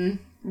 going and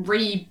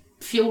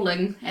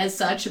refueling as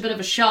such. A bit of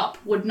a shop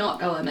would not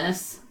go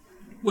amiss.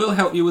 We'll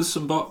help you with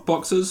some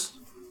boxes,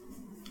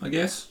 I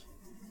guess.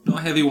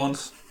 Not heavy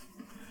ones.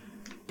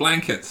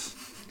 Blankets.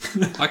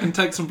 I can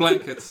take some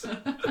blankets.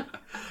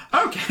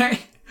 Okay.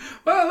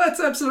 Well, that's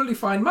absolutely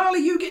fine. Marley,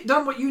 you get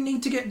done what you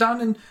need to get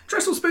done, and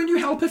Trestlespoon, you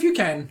help if you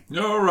can.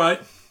 All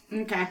right.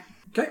 Okay.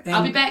 Okay.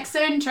 I'll be back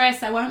soon,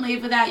 Tress. I won't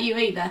leave without you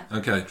either.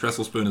 Okay,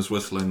 Trestlespoon is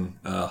whistling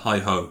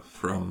Hi-Ho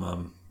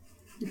from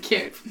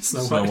Cute.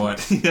 Snow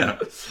White. Yeah.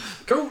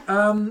 Cool.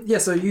 Yeah,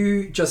 so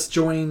you just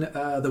join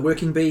the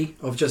working bee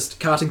of just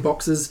carting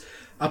boxes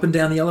up and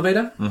down the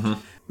elevator,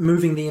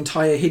 moving the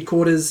entire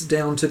headquarters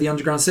down to the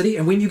underground city.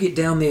 And when you get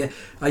down there,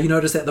 you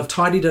notice that they've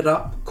tidied it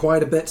up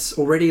quite a bit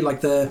already.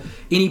 Like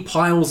any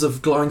piles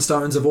of glowing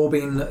stones have all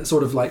been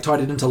sort of like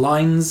tidied into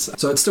lines,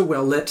 so it's still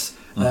well lit.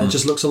 It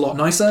just looks a lot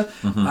nicer.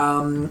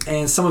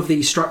 And some of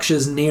the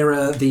structures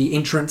nearer the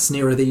entrance,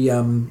 nearer the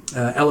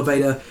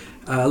elevator,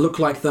 look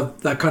like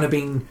they're kind of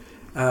being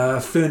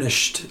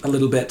furnished a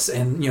little bit,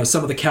 and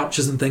some of the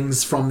couches and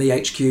things from the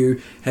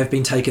HQ have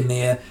been taken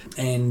there,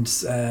 and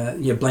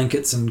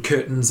blankets and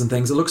curtains and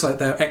things. It looks like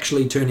they're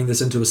actually turning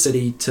this into a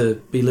city to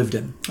be lived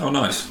in. Oh,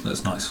 nice.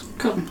 That's nice.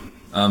 Cool.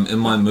 In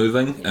my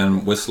moving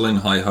and whistling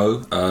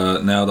Hi-Ho,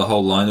 now the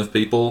whole line of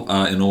people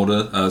are in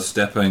order,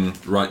 stepping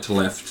right to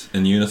left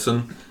in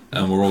unison,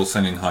 and we're all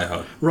singing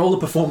Hi-Ho. Roll a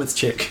performance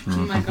check. Oh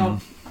my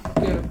god.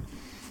 Good.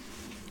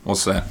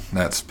 What's that?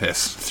 That's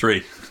piss.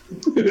 3.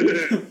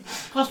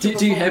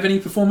 Do you have any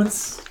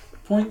performance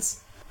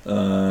points?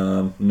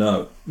 No.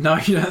 No,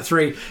 you don't have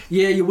 3.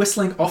 Yeah, you're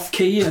whistling off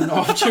key and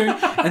off tune,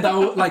 and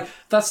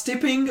they're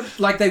stepping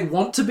like they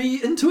want to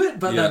be into it,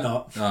 but they're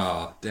not.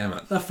 Oh, damn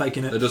it. They're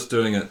faking They're it. just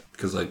doing it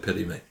because they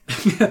pity me.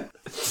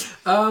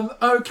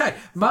 Okay,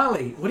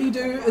 Marley, what do you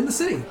do in the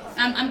city?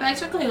 I'm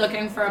basically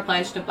looking for a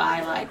place to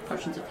buy like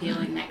potions of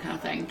healing, that kind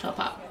of thing, top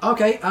up.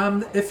 Okay,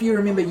 if you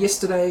remember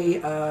yesterday,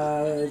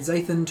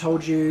 Zathan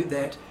told you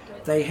that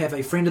they have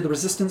a friend of the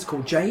Resistance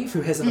called Jave,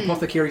 who has an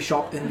apothecary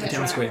shop in the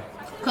town square.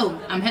 Cool.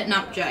 I'm hitting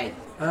up Jade.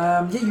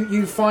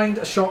 You find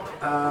a shop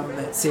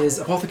that says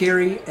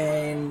apothecary,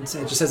 and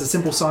it just has a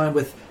simple sign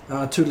with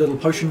 2 little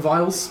potion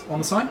vials on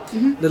the sign.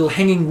 Little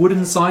hanging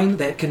wooden sign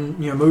that can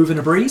move in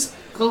a breeze.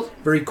 Cool.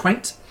 Very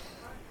quaint.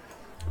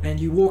 And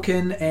you walk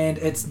in, and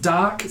it's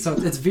dark, so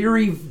it's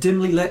very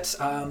dimly lit.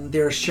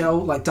 There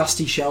are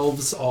dusty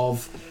shelves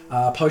of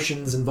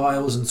potions and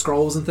vials and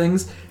scrolls and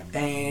things,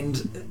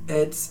 and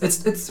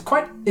it's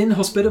quite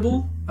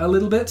inhospitable a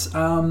little bit.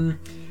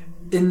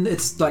 In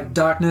its like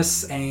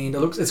darkness, and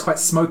it's quite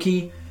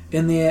smoky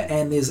in there,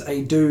 and there's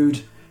a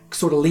dude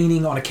sort of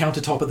leaning on a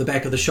countertop at the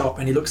back of the shop,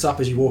 and he looks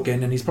up as you walk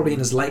in, and he's probably in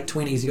his late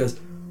 20s. He goes,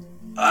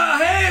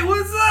 "Hey,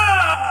 what's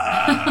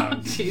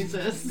up?"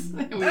 Jesus.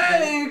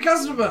 Hey,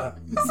 customer!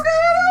 What's going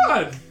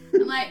on?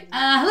 I'm like,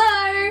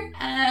 hello.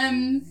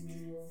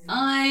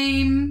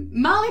 I'm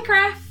Marley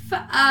Craft.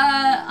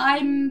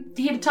 I'm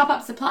here to top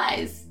up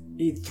supplies.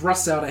 He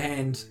thrusts out a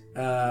hand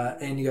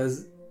and he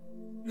goes,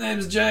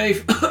 "Name's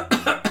Jave.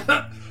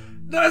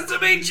 Nice to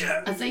meet you."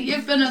 I say,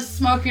 you've been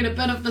smoking a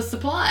bit of the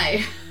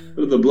supply.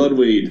 With the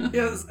bloodweed.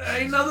 Yes,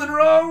 ain't nothing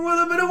wrong with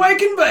a bit of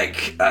wake and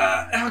bake.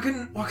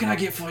 What can I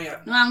get for you?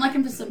 No, I'm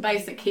looking for some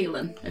basic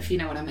healing, if you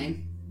know what I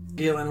mean.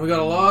 Healing. We got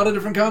a lot of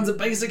different kinds of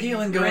basic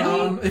healing going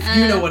Really? on, if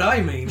you know what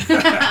I mean.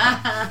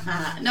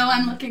 No,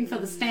 I'm looking for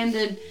the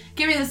standard.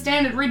 Give me the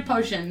standard red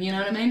potion, you know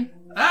what I mean?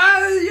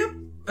 Yep.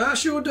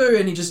 Sure do.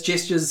 And he just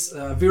gestures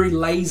very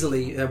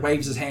lazily,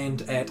 waves his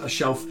hand at a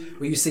shelf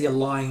where you see a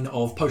line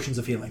of potions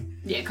of healing.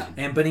 Yeah, cool.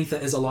 And beneath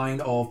it is a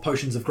line of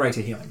potions of greater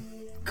healing.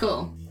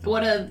 Cool.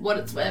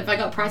 Have I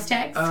got price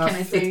tags? Can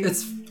I see?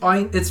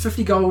 It's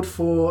 50 gold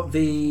for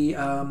the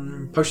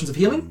potions of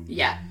healing.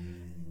 Yeah.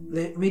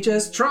 Let me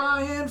just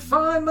try and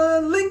find the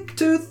link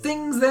to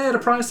things that are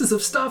prices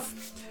of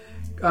stuff.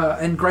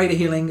 And greater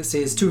healing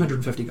says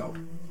 250 gold.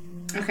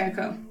 Okay,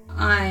 cool.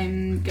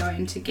 I'm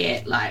going to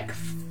get like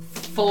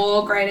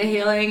 4 greater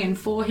healing and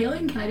 4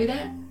 healing. Can I do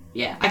that?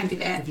 Yeah, I can do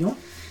that. If you want.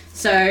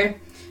 So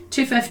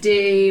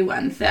 250,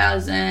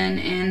 1,000,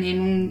 and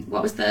then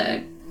what was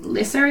the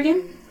lesser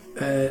again?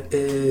 It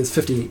is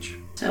 50 each.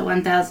 So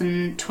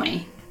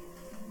 1,020.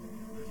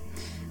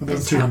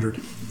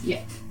 200.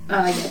 Yeah.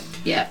 Oh,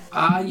 yeah.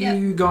 Are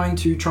you going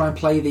to try and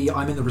play the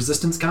I'm in the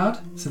resistance card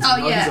since you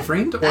know he's a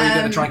friend, or are you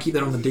going to try and keep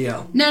that on the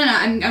DL? No.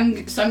 I'm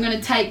going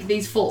to take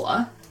these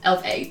 4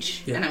 of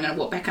each, and I'm going to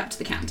walk back up to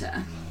the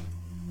counter.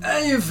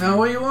 Hey, you found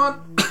what you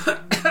want.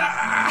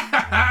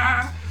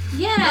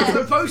 Yeah.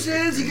 The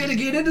potions, you're going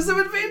to get into some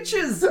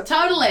adventures.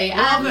 Totally.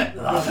 Love it.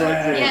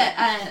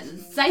 Yeah.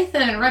 Zathan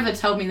and River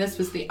told me this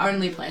was the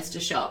only place to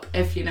shop,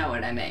 if you know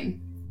what I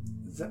mean.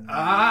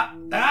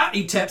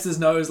 He taps his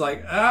nose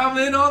like, I'm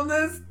in on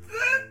this.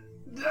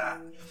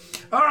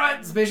 All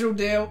right, special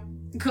deal.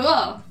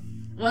 Cool.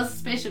 What's the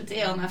special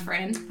deal, my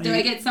friend? Do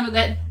I get some of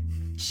that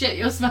shit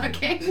you're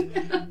smoking?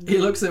 He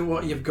looks at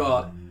what you've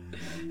got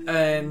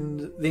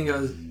and then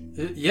goes,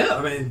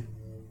 yeah.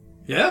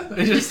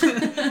 He just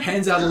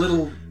hands out a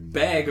little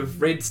bag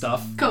of red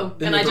stuff. Cool.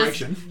 In And your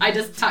direction. I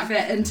just tuck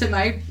that into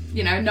my,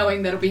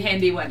 knowing that'll be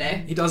handy one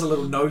day. He does a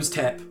little nose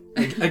tap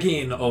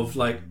again of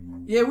like,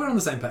 yeah, we're on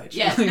the same page.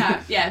 Yeah,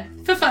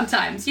 for fun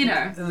times,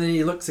 And then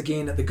he looks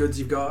again at the goods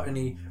you've got, and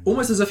he,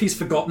 almost as if he's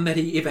forgotten that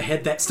he ever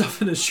had that stuff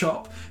in his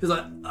shop, he's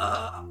like,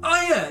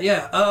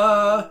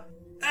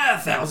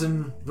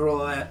 1,000 for all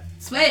that.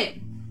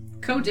 Sweet.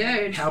 Cool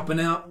dude. Helping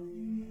out.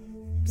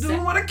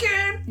 Doing what I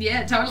can.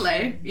 Yeah,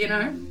 totally,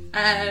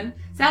 So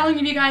how long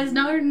have you guys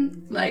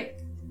known,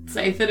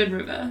 Zathan and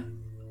River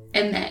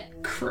and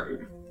that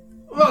crew?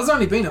 Well, it's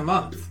only been a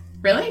month.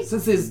 Really?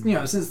 Since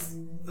since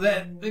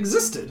that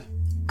existed.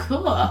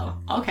 Cool.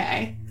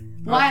 Okay.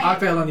 Why? I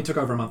feel only took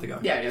over a month ago.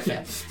 Yeah.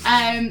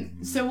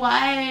 So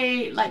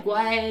why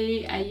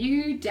are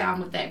you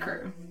down with that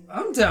crew?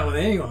 I'm down with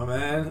anyone,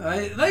 man.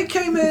 They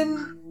came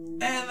in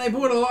and they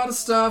bought a lot of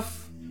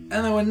stuff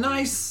and they were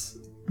nice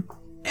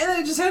and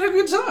they just had a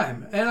good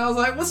time. And I was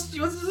like,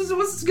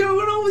 what's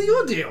going on with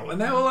your deal? And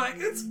they were like,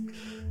 it's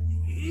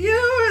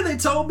and they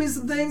told me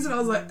some things and I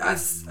was like, I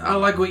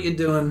like what you're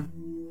doing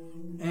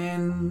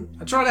and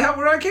I try to help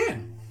where I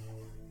can.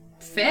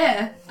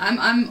 Fair.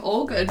 I'm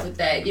all good with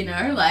that,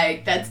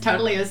 that's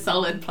totally a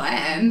solid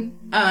plan.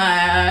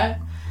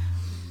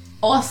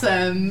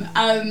 Awesome.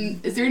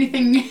 Is there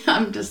anything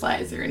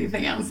is there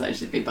anything else I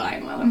should be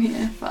buying while I'm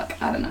here?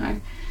 Fuck, I don't know.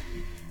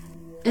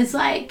 It's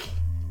like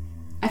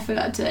I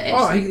forgot to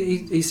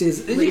actually he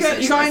says, you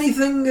got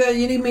anything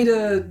you need me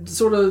to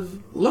sort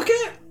of look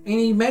at?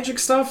 Any magic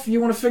stuff you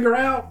want to figure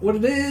out what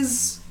it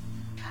is?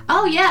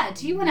 Oh yeah,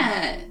 do you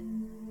wanna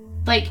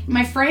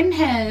my friend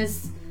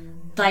has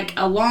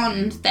a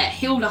wand that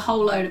healed a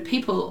whole load of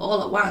people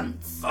all at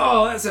once.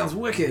 Oh, that sounds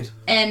wicked.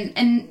 And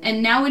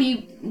now when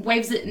he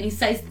waves it and he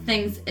says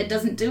things, it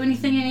doesn't do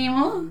anything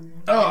anymore?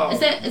 Oh.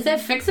 Is that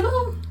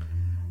fixable?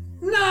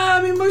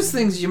 Nah, most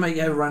things you make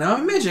out right now.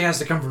 Magic has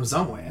to come from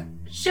somewhere.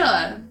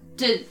 Sure.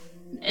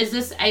 Is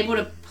this able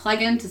to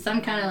plug into some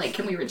kind of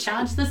can we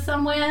recharge this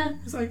somewhere?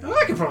 It's I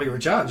could probably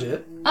recharge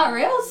it. Oh,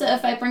 real? So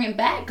if I bring it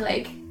back,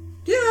 yeah,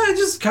 it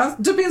just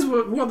depends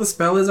what the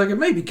spell is. I could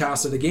maybe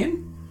cast it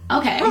again.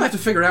 Okay. I'll have to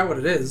figure out what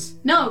it is.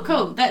 No,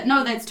 cool.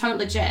 That's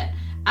totally legit.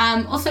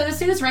 Also,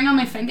 see this ring on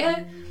my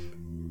finger?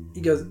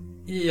 He goes,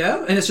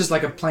 yeah, and it's just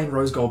like a plain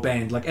rose gold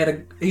band.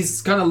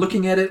 He's kind of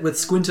looking at it with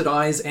squinted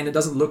eyes, and it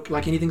doesn't look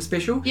like anything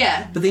special.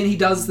 Yeah. But then he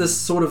does this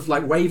sort of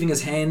waving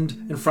his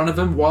hand in front of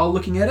him while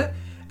looking at it,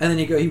 and then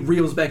he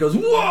reels back, goes,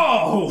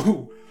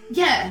 whoa!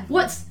 Yeah.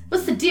 What's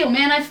the deal,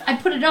 man? I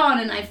put it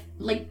on, and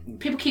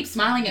people keep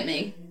smiling at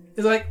me.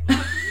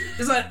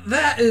 It's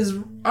that is,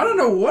 I don't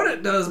know what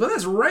it does, but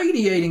that's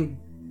radiating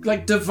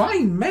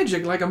divine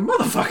magic like a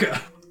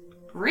motherfucker.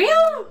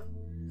 Real?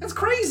 That's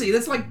crazy.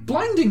 That's like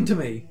blinding to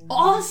me.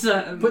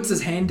 Awesome. Puts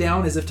his hand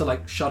down as if to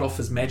like shut off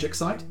his magic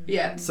sight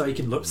Yeah. so he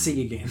can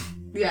see again.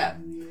 Yeah.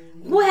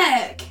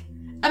 Whack.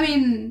 I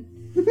mean,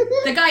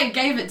 the guy who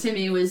gave it to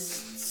me was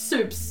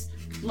Soup's,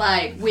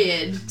 like,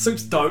 weird.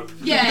 Soup's dope.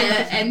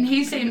 Yeah, and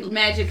he seemed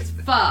magic as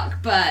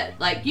fuck, but,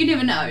 like, you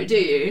never know, do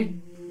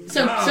you?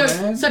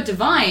 Man. So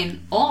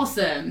divine,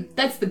 awesome.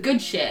 That's the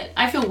good shit.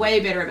 I feel way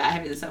better about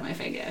having this on my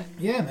finger.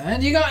 Yeah,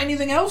 man. You got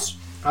anything else?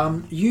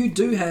 You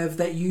do have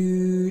that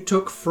you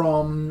took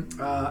from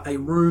a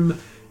room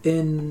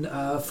in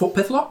Fort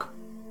Pithlock.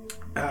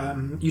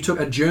 You took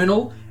a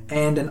journal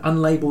and an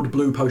unlabeled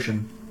blue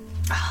potion.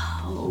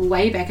 Oh,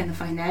 way back in the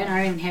phone there, and I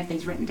don't even have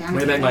these written down.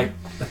 Way back like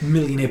a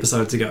million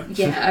episodes ago.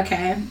 Yeah,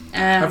 okay.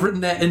 I've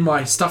written that in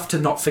my stuff to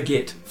not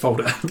forget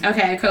folder.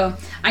 Okay, cool.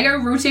 I go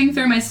rooting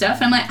through my stuff,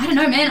 and I'm like, I don't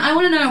know, man. I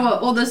want to know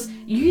what all this...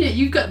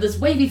 You've got this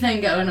wavy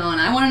thing going on.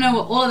 I want to know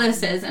what all of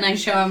this is. And I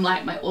show him,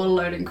 like, my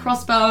auto-loading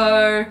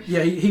crossbow.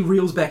 Yeah, he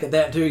reels back at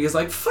that too. He's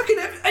like, fucking,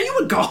 are you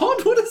a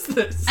god? What is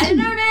this? I don't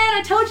know, man.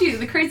 I told you.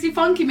 The crazy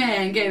funky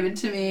man gave it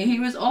to me. He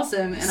was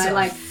awesome. And I,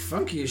 like...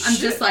 funky as I'm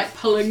shit. just, like,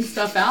 pulling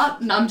stuff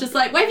out. And I'm just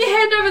like, wave your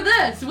hand over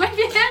this. Wave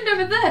your hand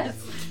over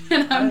this.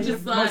 And I'm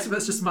just like... Most of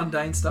it's just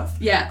mundane stuff.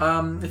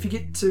 Yeah. If you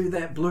get to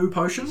that blue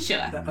potion, Sure.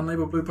 that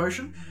unlabeled blue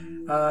potion,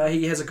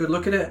 he has a good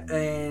look at it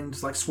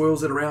and like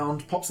swirls it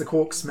around, pops the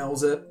cork,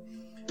 smells it,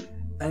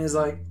 and he's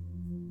like,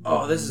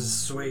 "Oh, this is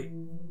sweet.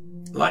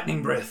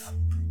 Lightning breath."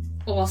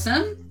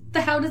 Awesome.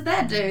 The hell does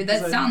that do?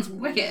 That like- sounds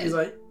wicked. He's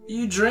like,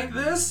 "You drink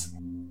this,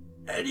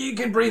 and you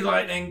can breathe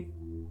lightning."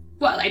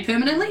 What, like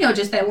permanently or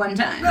just that one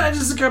time? No,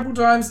 just a couple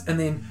times, and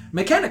then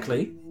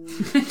mechanically,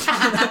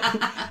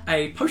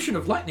 a potion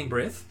of lightning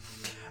breath.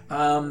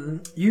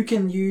 You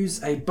can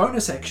use a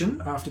bonus action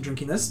after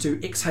drinking this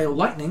to exhale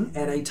lightning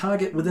at a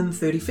target within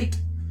 30 feet.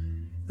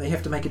 They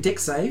have to make a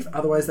dex save,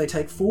 otherwise they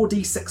take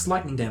 4d6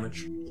 lightning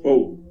damage.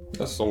 Oh,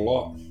 That's a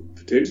lot.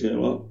 potentially a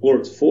lot. Or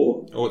it's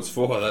 4. Oh, it's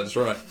 4, that's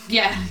right.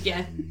 Yeah,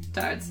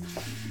 toads.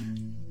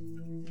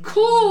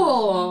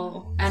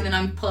 Cool! And then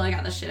I'm pulling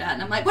out the shit out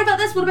and I'm like, what about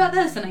this? What about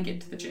this? And I get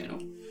to the journal.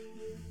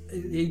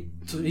 He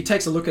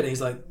takes a look at it,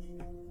 he's like,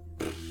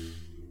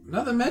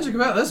 nothing magic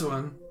about this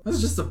one. This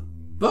is just a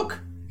book.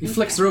 He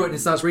flicks through it and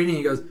starts reading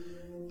and he goes,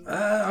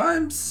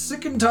 I'm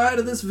sick and tired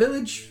of this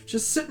village,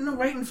 just sitting and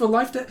waiting for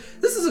life to...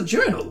 This is a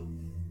journal.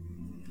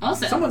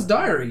 Awesome. Someone's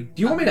diary.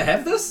 Do you want me to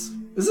have this?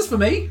 Is this for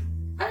me?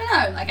 I don't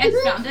know, like I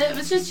just found it. It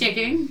was just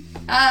checking.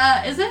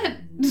 Is it?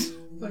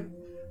 Like,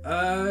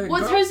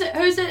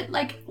 Who's it,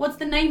 like, what's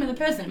the name of the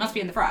person? It must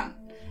be in the front.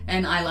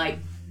 And I, like,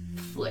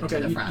 flip to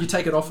Okay, the front. you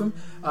take it off him.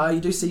 You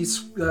do see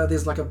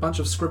there's like a bunch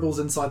of scribbles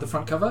inside the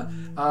front cover,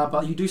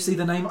 but you do see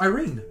the name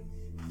Irene.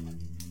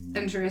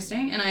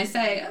 Interesting. And I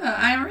say,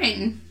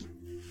 Irene.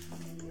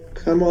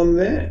 Come on,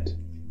 that.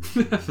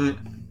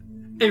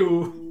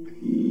 Ew.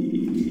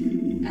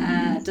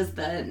 Does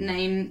the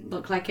name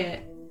look like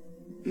it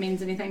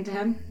means anything to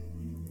him?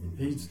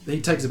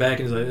 He takes it back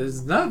and he's like,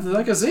 "There's nothing,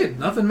 like I said,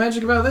 nothing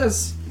magic about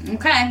this."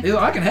 Okay. He's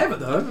like, I can have it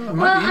though. It might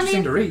Well, be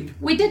interesting to read.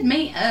 We did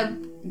meet a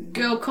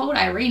girl called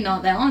Irene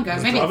not that long ago.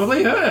 It's Maybe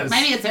probably hers.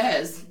 Maybe it's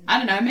hers. I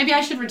don't know. Maybe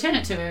I should return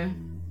it to her.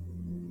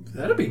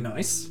 That'd be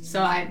nice.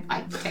 So I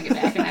take it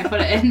back and I put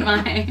it in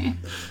my...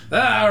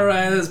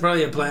 Alright, that's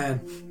probably a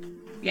plan.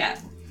 Yeah.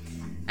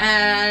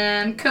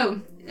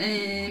 Cool.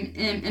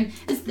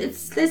 There's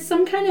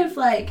some kind of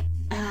like,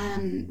 what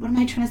am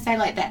I trying to say?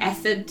 Like the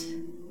acid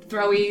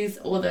throwies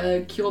or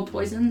the cure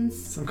poisons?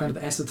 Some kind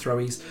of acid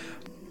throwies.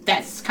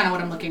 That's kind of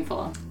what I'm looking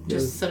for.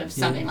 Just sort of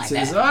something like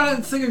Says, that. I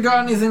don't think I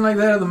got anything like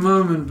that at the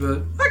moment,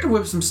 but I can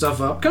whip some stuff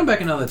up. Come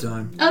back another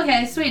time.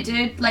 Okay, sweet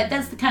dude. Like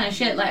that's the kind of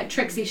shit, like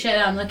tricksy shit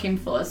I'm looking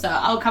for. So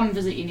I'll come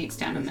visit you next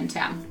time I'm in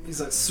town.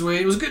 He's like,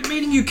 sweet. It was good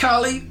meeting you,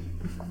 Carly.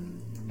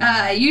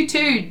 You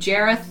too,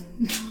 Jareth.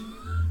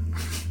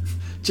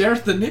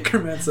 Jareth the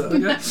Necromancer.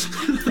 Okay.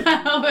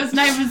 His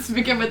name was to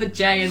begin with a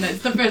J, and that's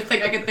the first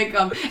thing I could think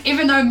of.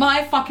 Even though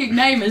my fucking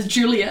name is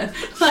Julia,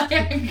 like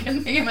I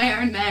can think of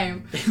my own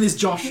name. And there's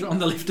Josh on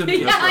the left of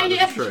me. Yeah,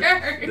 yeah, True.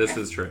 sure. This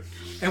is true.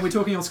 And we're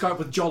talking on Skype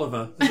with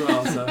Jolliver as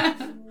well. So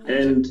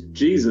And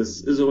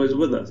Jesus is always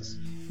with us.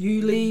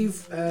 you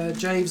leave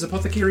Jave's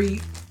apothecary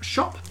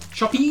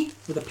shoppy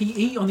with a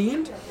PE on the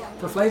end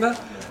for flavour.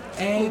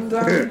 And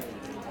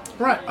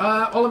right,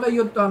 Oliver,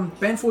 you're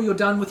Banfor, you're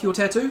done with your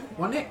tattoo.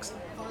 What next?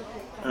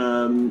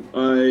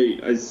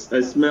 I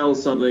smell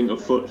something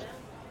afoot,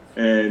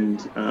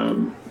 and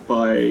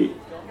by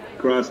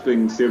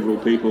grasping several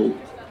people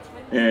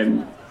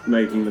and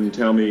making them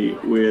tell me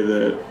where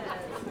the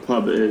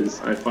pub is,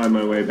 I find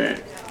my way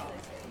back.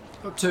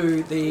 Up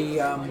to the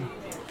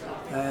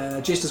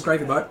Jester's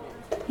Gravy Boat.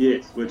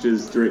 Yes, which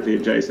is directly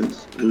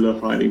adjacent to the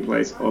hiding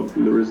place of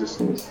Le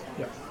Resistance.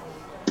 Yep.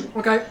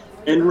 Okay.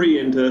 And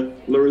re-enter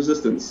Le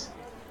Resistance,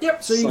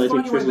 Yep, so you sighting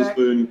find your way Trestle back.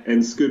 Spoon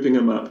and scooping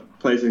him up,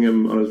 placing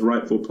him on his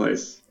rightful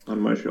place on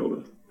my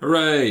shoulder.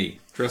 Hooray!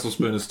 Trestle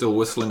Spoon is still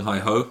whistling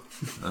hi-ho.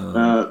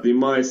 The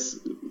mice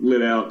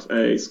let out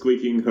a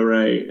squeaking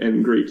hooray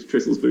and greet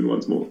Trestle Spoon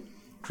once more.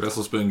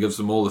 Trestlespoon gives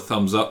them all the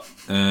thumbs up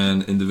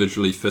and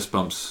individually fist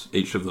bumps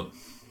each of them.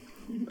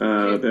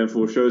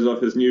 Therefore shows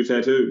off his new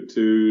tattoo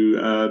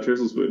to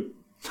Trestlespoon.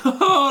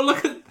 Oh,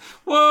 look at...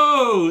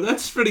 Whoa,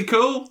 that's pretty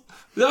cool.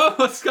 No,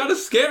 it's kind of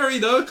scary,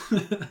 though.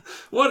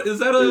 What, is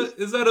that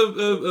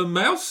a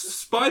mouse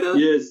spider?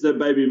 Yeah, it's the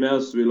baby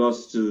mouse we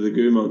lost to the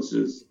goo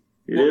monsters.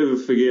 You never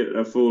forget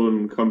a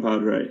fallen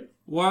compadre.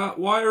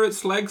 Why are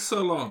its legs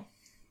so long?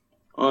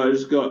 Oh, I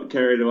just got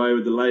carried away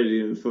with the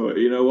lady and thought,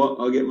 you know what,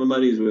 I'll get my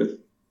money's worth.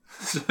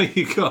 So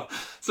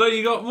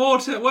you got more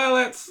well,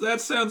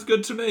 that sounds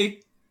good to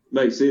me.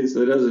 Makes sense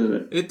though, doesn't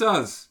it? It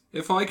does.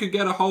 If I could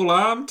get a whole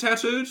arm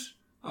tattooed,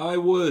 I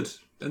would.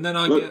 And then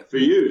Look, for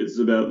you, it's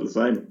about the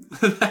same.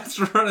 That's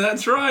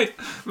right.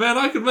 Man,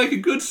 I could make a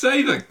good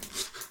saving.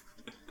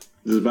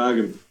 It's a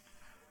bargain.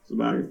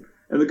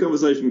 And the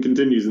conversation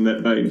continues in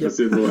that vein for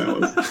several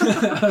hours.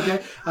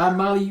 Okay.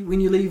 Marley, when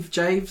you leave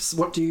Javes,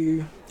 what do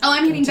you... Oh,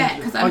 I'm heading back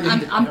because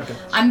okay.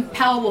 I'm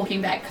power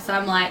walking back because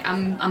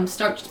I'm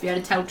stoked to be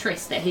able to tell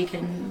Tress that he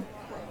can,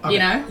 you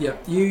know. Yeah.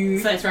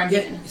 So that's where I'm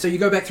heading. So you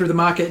go back through the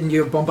market and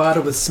you're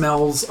bombarded with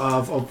smells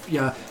of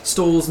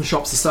stalls and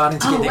shops are starting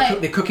to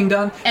get their cooking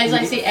done. As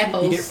I see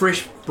apples. You get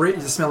fresh bread,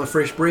 the smell of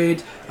fresh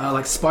bread,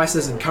 like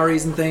spices and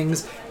curries and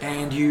things.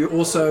 And you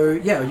also,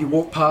 you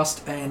walk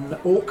past an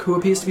orc who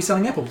appears to be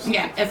selling apples.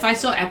 Yeah, if I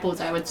saw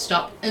apples, I would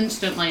stop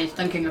instantly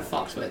thinking of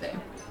Foxworthy.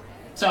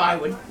 So I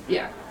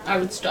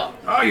would stop.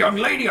 Oh, young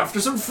lady, after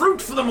some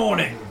fruit for the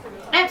morning.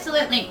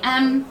 Absolutely.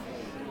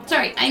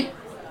 Sorry,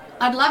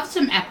 I'd love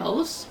some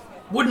apples.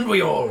 Wouldn't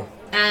we all?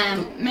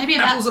 Maybe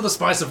about... Apples are the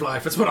spice of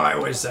life, it's what I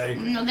always say.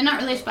 No, they're not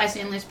really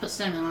spicy unless put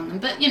cinnamon on them.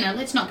 But,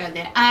 let's not go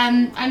there.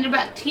 And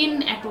about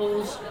 10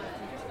 apples,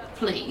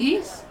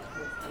 please.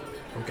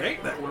 Okay,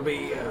 that will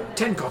be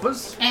 10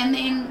 coppers. And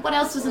then, what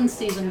else is in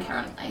season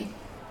currently?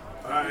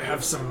 I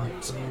have some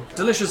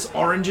delicious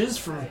oranges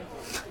from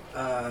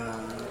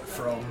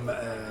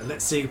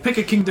let's see, pick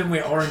a kingdom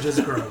where oranges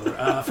grow.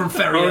 From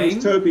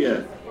Ferriane.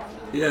 Orangutopia.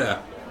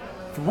 Yeah.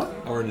 From what?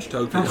 Orange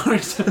Tokyo.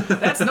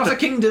 That's not a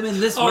kingdom in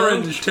this world.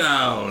 Orange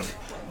Town.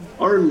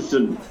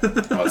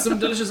 Orangeton. Some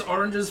delicious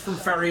oranges from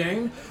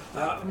Ferriane.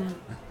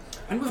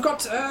 And we've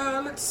got,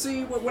 let's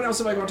see, what else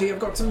have I got here? I've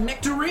got some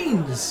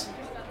nectarines.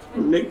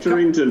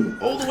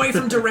 Nectarington. All the way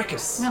from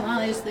Durekis. No,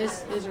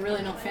 there's a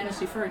really not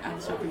fantasy fruit. I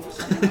was hoping for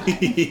something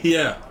like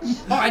Yeah.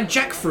 Oh, and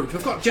jackfruit.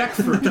 We've got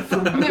jackfruit.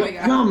 There we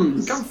go.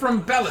 Gums. Come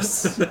from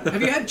Bellis.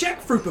 Have you had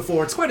jackfruit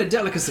before? It's quite a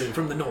delicacy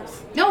from the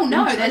north. No,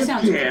 that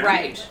sounds Yeah.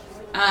 great.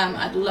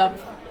 I'd love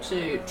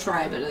to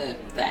try a bit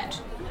of that.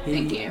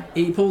 Thank you.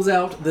 He pulls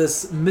out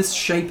this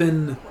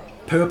misshapen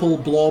purple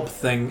blob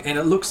thing, and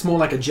it looks more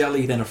like a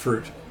jelly than a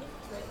fruit.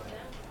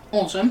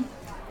 Awesome.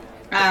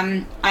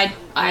 I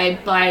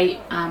buy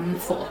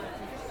 4.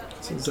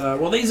 Says,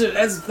 well, these are,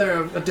 as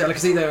they're a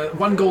delicacy, they're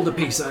 1 gold a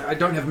piece. I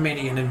don't have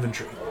many in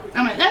inventory.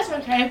 I'm like, that's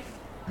okay.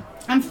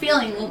 I'm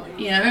feeling,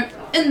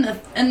 in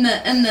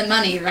the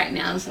money right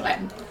now, so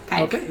I'm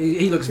okay. Okay,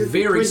 he looks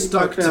very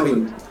stoked to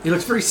be. He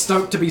looks very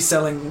stoked to be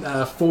selling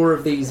 4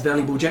 of these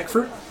valuable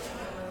jackfruit,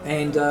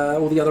 and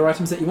all the other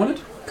items that you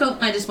wanted. Cool.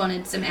 I just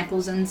wanted some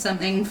apples and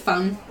something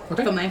fun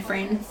for my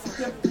friends.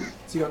 Yep.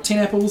 So you got 10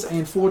 apples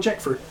and 4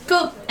 jackfruit.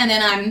 Cool. And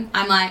then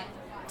I'm like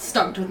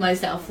stoked with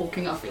myself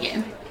walking off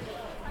again.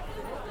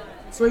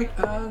 Sweet.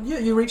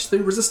 You reach the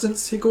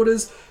Resistance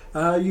headquarters.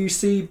 You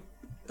see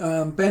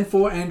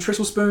Banfor and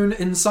Trestlespoon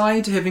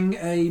inside having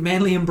a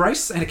manly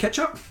embrace and a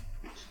catch-up.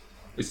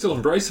 We're still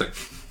embracing.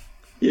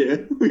 Yeah,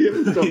 we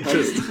haven't stopped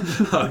hugging. Just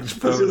hugs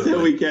That's just how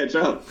permanently. we catch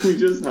up. We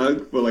just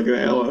hug for like an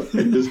hour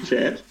and just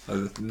chat.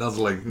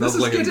 Nuzzling This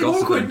is and getting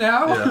gossiping. awkward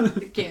now. Yeah.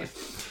 Okay.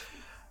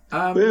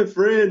 We're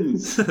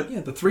friends.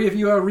 Yeah, the 3 of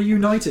you are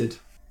reunited.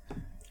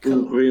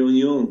 Cool.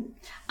 Reunion.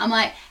 I'm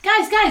like,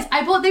 guys,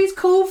 I bought these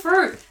cool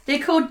fruit.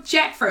 They're called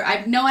jackfruit. I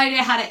have no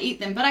idea how to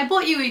eat them, but I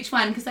bought you each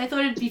one because I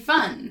thought it'd be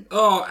fun.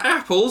 Oh,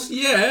 apples,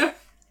 yeah.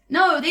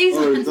 No, these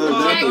Oh, ones are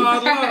those apples.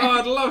 jackfruit.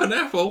 I'd love an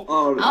apple.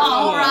 Oh,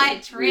 All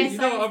right, Therese. You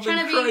know what I've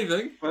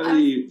been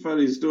craving?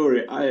 Funny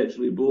story. I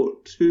actually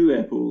bought 2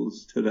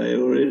 apples today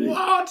already.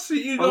 What? So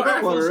you I've got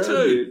got one apples around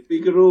too? here.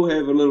 We could all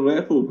have a little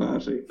apple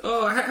party.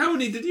 Oh, how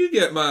many did you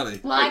get, Marley?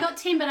 Well, I got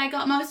 10, but I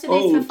got most of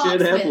these for 10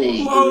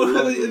 Foxworthy.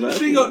 apples. Whoa,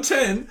 she got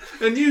 10,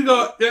 and you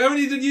got... How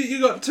many did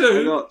you got 2?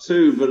 I got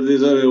 2, but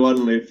there's only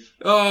 1 left.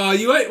 Oh,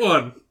 you ate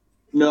one.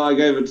 No, I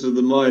gave it to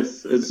the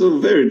mice. It's all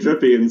very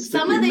drippy and sticky.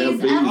 Some of these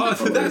Oh,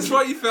 that's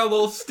why you felt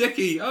all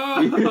sticky.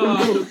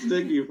 Oh. all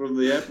sticky from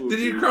the apple. Did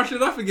you crush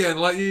it up again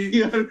like you...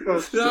 Yeah, I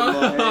crushed it in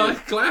my Oh, hand.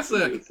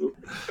 classic.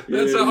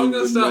 Yeah, So I'm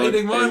going to start the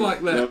eating mine mice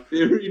like that. have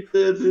very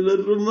dirty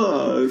little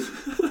mouths.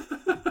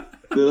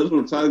 The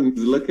little tongues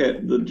look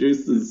at the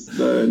juices,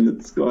 though, and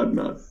it's quite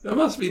nice. That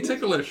must be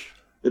ticklish.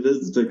 It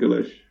is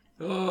ticklish.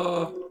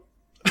 Oh.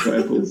 For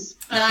apples.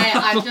 And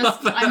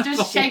I'm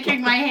just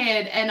shaking my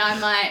head, and I'm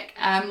like,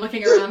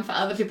 looking around for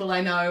other people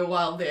I know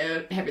while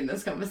they're having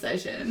this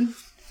conversation.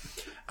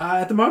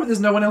 At the moment, there's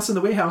no one else in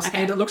the warehouse,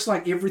 Okay. and it looks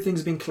like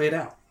everything's been cleared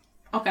out.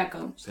 Okay,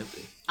 cool. It's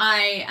empty.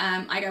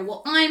 I go,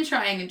 well, I'm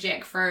trying a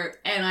jackfruit,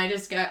 and I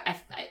just go,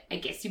 I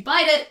guess you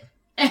bite it,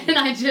 and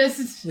I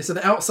just... Yeah, so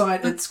the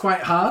outside, it's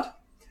quite hard.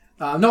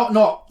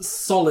 Not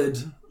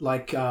solid,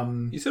 like...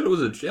 You said it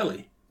was a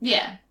jelly.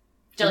 Yeah,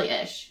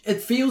 jelly-ish.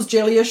 It feels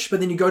jellyish, but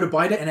then you go to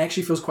bite it and it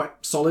actually feels quite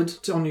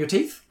solid on your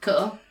teeth.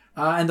 Cool.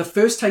 And the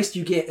first taste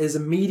you get is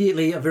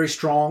immediately a very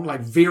strong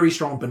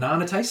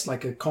banana taste,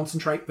 like a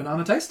concentrate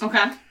banana taste.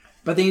 Okay.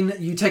 But then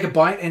you take a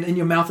bite and in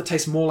your mouth it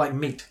tastes more like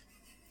meat.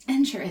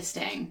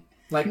 Interesting.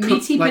 Like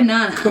Meaty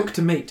banana. Cooked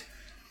meat.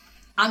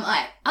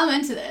 I'm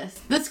into this.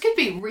 This could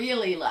be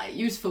really, like,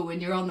 useful when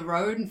you're on the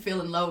road and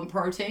feeling low in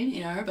protein,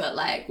 you know, but,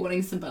 like,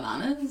 wanting some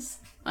bananas.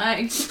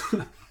 Like,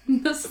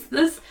 this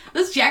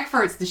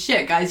jackfruit's the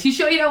shit, guys. You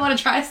sure you don't want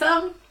to try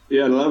some?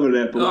 Yeah, I love an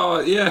apple. Oh,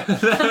 yeah.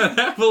 An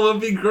apple would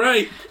be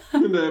great.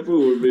 An apple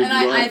would be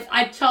And great.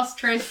 I toss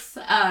Tress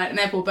an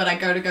apple, but I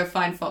go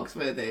find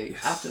Foxworthy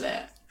after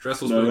that.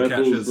 Trestle No Spoon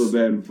apples for catches...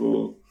 Ben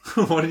 4.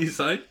 What did you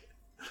say?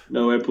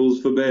 No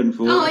apples for Ben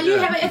 4. Oh, you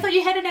Yeah. have I thought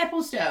you had an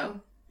apple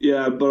still.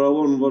 Yeah, but I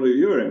want one of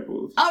your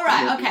apples. All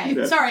right, okay.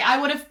 Yeah. Sorry,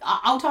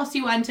 I'll toss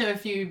you one too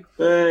if you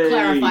Hey.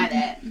 clarify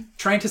that.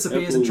 Trantis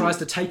appears and Apple. tries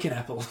to take an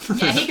apple.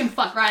 Yeah, he can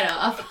fuck right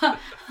off.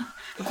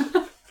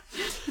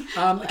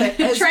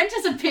 Okay, Trent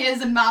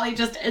disappears and Marley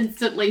just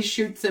instantly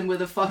shoots him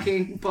with a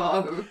fucking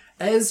bow.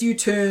 as you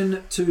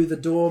turn to the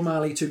door,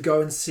 Marley, to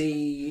go and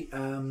see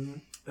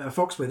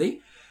Foxworthy,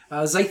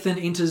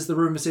 Zathan enters the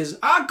room and says,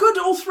 good,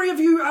 all three of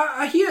you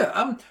are here.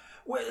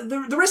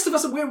 The rest of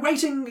us, we're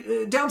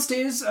waiting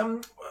downstairs.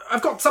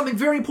 I've got something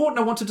very important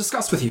I want to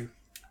discuss with you.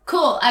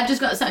 Cool, I've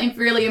just got something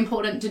really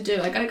important to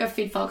do. I gotta go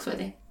feed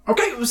Foxworthy.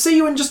 Okay, we'll see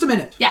you in just a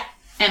minute. Yeah,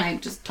 and I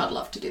just toddle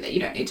off to do that. You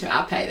don't need to.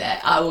 I'll pay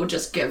that. I will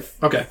just give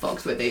Okay.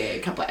 Foxworthy a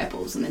couple of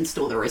apples and then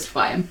store the rest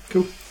by him.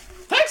 Cool.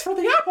 Thanks for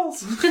the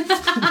apples. He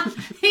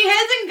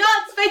hasn't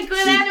got speak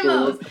with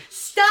animals.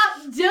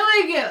 Stop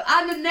doing it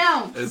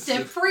unannounced.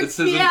 It freaks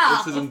me out.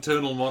 It's his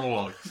internal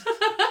monologue.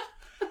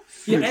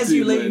 Yeah, as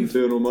you My leave,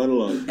 internal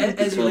monologue.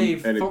 as you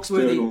leave, an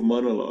Foxworthy- external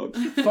monologue.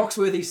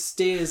 Foxworthy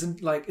stares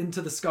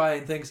into the sky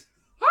and thinks,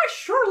 I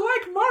sure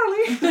like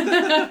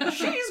Marley.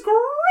 She's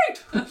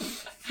great.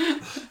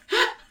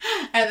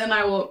 And then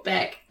I walk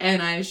back,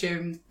 and I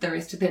assume the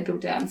rest of the people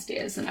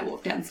downstairs, and I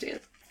walk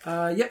downstairs.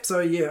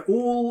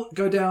 All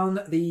go down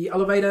the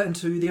elevator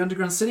into the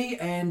underground city,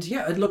 and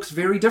it looks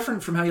very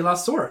different from how you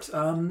last saw it.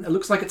 It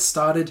looks like it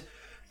started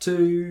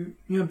to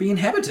be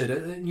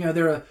inhabited.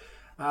 There are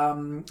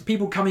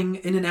people coming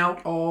in and out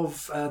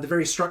of the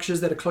various structures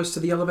that are close to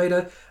the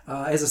elevator.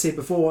 As I said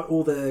before,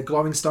 all the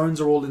glowing stones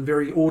are all in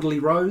very orderly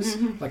rows,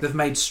 like they've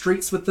made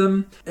streets with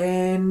them.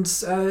 And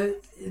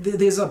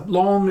there's a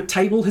long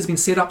table has been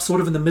set up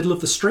sort of in the middle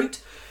of the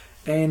street,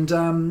 and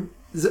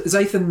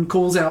Zathan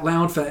calls out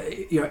loud for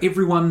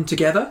everyone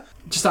together.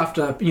 Just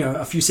after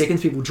a few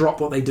seconds, people drop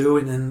what they do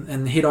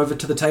and head over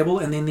to the table,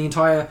 and then the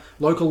entire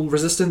local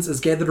resistance is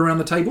gathered around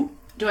the table.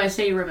 Do I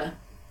see River?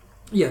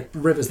 Yeah,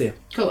 River's there.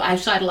 Cool. I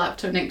sidle up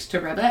to next to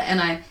River, and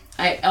I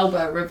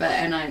elbow River,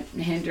 and I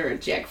hand her a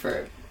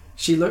jackfruit.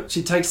 She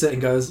takes it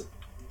and goes,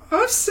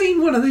 I've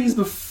seen one of these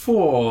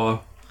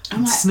before.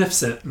 And like-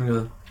 sniffs it and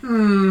goes,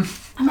 I'm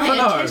like, don't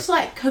know. it tastes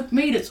like cooked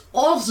meat. It's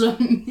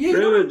awesome. yeah.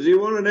 River, do you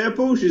want an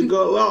apple? She's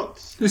got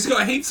lots. He's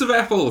got heaps of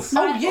apples.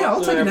 Oh yeah,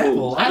 I'll take an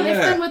apple. I left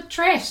yeah. them with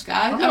trash,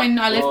 guys. I mean,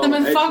 I left them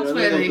in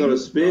Actually, I think I've got a Foxworthy.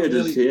 spare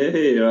just here.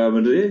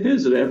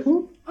 Here's an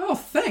apple. Oh,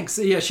 thanks.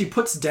 Yeah, she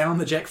puts down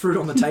the jackfruit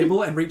on the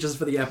table and reaches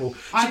for the apple.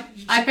 I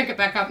pick it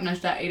back up and I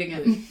start eating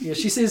it. Yeah,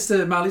 she says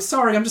to Marley,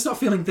 sorry, I'm just not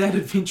feeling that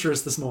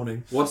adventurous this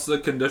morning. What's the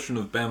condition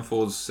of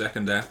Bamford's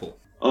second apple?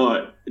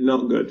 Oh,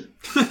 not good.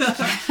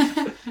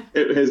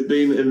 It has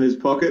been in his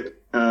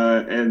pocket,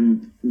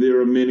 and there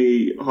are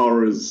many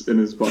horrors in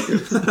his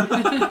pocket.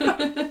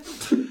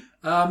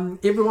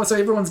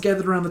 Everyone's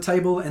gathered around the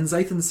table, and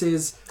Zathan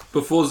says,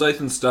 Before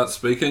Zathan starts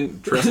speaking,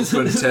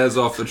 Trestlespin tears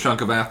off a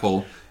chunk of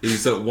apple.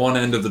 He's at one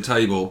end of the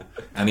table,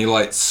 and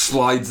he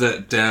slides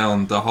it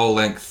down the whole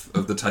length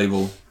of the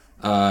table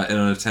in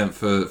an attempt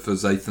for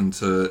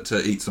Zathan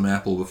to eat some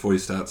apple before he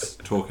starts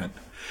talking.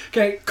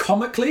 okay,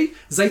 comically,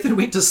 Zathan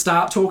went to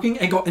start talking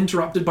and got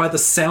interrupted by the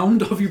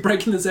sound of you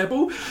breaking this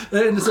apple.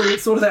 And so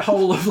it's sort of that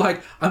whole of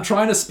I'm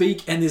trying to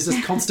speak and there's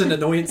just constant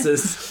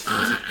annoyances.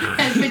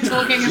 I've been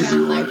talking about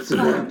like What's an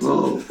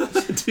apple?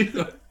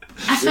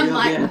 I'm The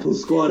like, apple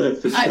squatter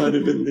for kind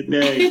of in the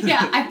name.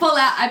 yeah, I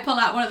pull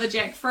out one of the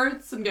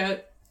jackfruits and go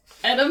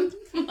at him,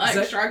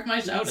 shrug my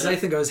shoulders.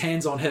 Zathan goes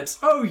hands on hips.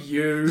 Oh,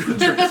 you.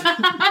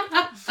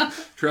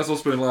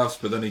 Trestlespin laughs,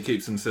 but then he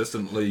keeps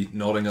insistently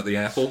nodding at the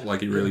apple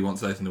like he really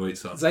wants Zathan to eat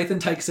some. Zathan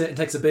takes it and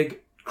takes a big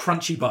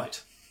crunchy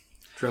bite.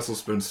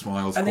 Trestlespin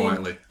smiles And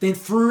quietly. then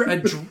through a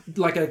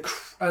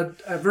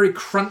very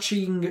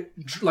crunchy,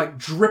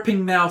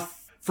 dripping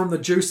mouth from the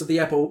juice of the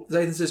apple,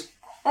 Zathan says,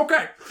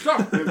 okay, so,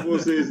 Apple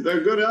says,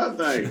 they're good, aren't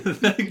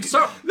they?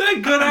 so, They're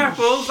good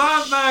apples,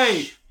 aren't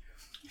they?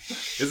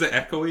 Is it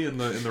echoey in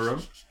the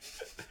room?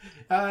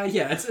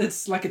 yeah,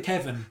 it's like a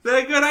cavern.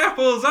 They're good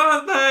apples,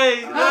 aren't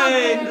they?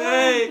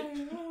 They.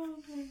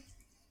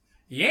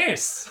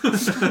 Yes. Who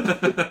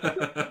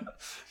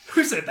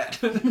said that?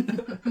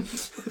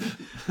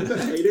 I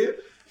hate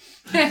it.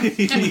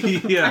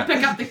 Yeah. I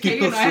pick up the key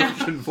and I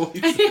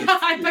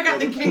pick up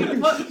the key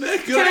and They're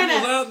good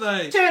ones, aren't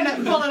they? turn it,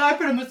 pull it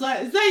open, and was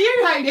like, "Is that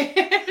you,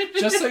 Hayden?"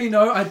 Just so you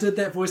know, I did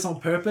that voice on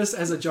purpose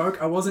as a joke.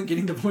 I wasn't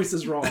getting the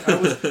voices wrong. I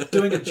was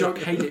doing a joke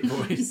hate it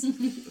voice.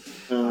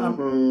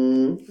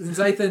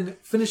 Zathan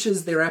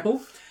finishes their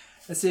apple.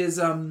 It says,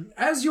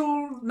 as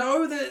you'll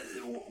know,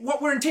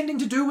 what we're intending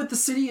to do with the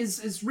city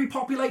is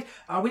repopulate.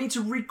 We need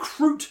to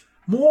recruit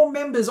more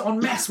members en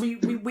masse.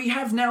 We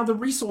have now the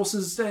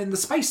resources and the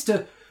space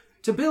to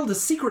build a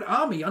secret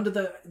army under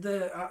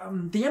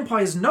the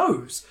Empire's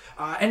nose.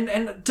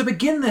 And to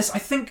begin this, I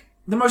think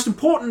the most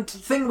important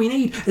thing we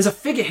need is a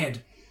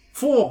figurehead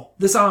for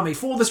this army,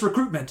 for this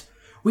recruitment.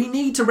 We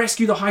need to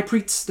rescue the High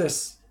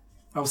Priestess.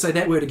 I'll say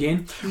that word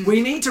again.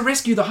 We need to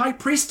rescue the High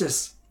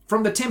Priestess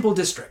from the Temple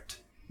District.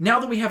 Now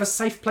that we have a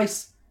safe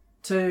place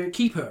to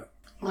keep her.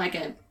 Like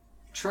a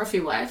trophy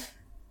wife.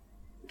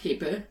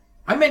 Keep her.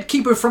 I meant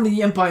keep her from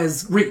the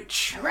Empire's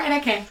reach. Right,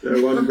 okay.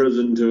 So one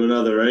prison to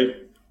another, eh?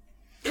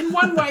 In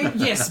one way,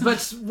 yes,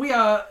 but we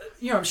are,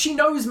 she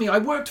knows me. I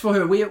worked for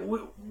her.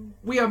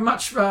 We are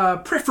much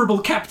preferable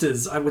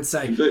captors, I would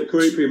say. A bit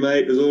creepy,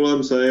 mate, is all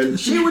I'm saying.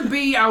 She would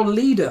be our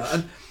leader.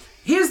 And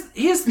here's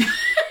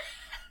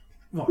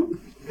what?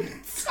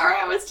 Sorry,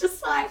 I was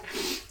just like,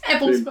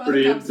 Apple's Been father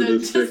pretty comes into in,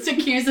 this just chick.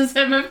 accuses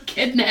him of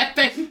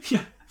kidnapping.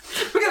 Yeah.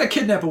 We're going to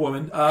kidnap a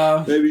woman.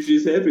 Maybe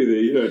she's happy there,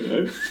 you don't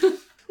know.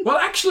 Well,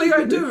 actually,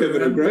 I do. Give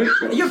it a great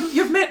shot.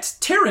 You've met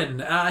Terran.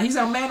 He's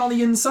our man on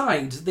the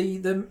inside.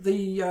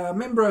 The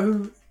member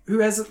who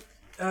has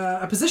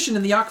a position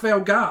in the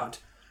Arkvale Guard.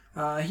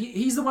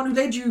 He's the one who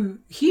led you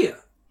here.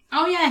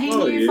 Oh yeah, he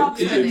Oh, knew yeah, Fox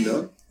he with didn't him.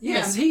 know.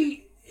 Yes, Yeah.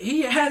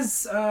 he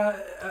has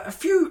a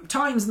few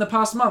times in the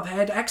past month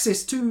had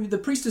access to the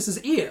priestess's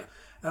ear,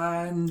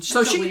 and so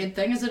That's a she. weird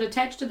thing. Is it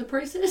attached to the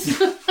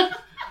priestess?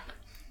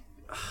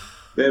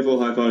 Therefore,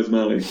 high fives,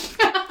 Marley.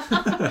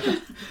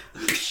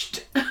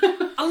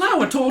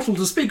 Allow a turtle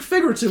to speak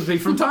figuratively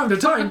from time to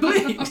time,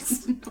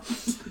 please.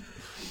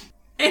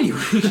 Anyway,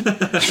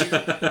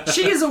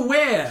 she is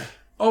aware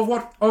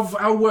of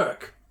our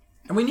work,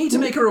 and we need to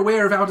make her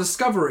aware of our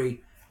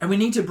discovery, and we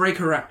need to break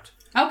her out.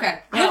 Okay.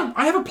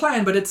 I have a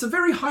plan, but it's a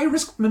very high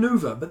risk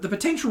maneuver. But the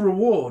potential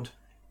reward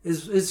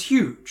is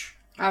huge.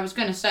 I was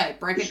going to say,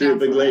 break it She a down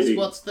for big us. lady.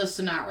 What's the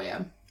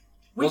scenario?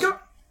 We What's-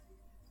 got.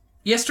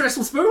 Yes,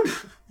 Trestle Spoon?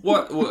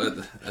 What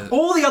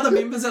All the other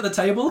members at the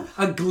table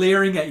are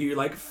glaring at you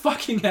like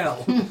fucking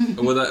hell.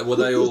 were they all It's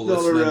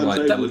not listening around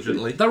like table.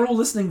 diligently? They're all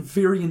listening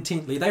very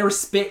intently. They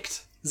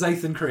respect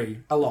Zathan Cree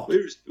a lot.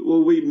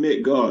 We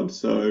met God,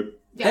 so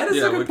That is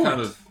Yeah, a we're good point.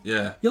 kind of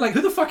You're like,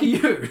 who the fuck are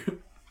you?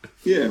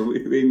 yeah.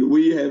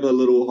 We have a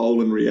little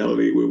hole in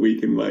reality where we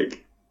can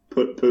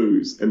put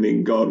poos, and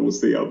then God will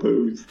see our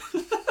poos.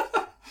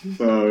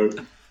 So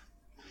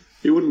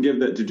he wouldn't give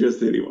that to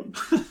just anyone.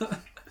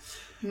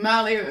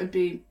 Marley,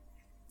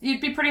 you'd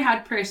be pretty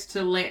hard pressed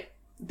to let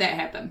that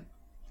happen.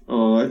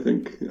 Oh, I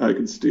think I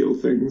could steal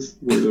things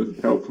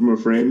with help from a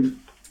friend.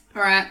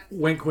 All right.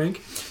 Wink, wink.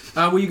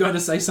 Were you going to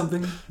say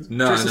something?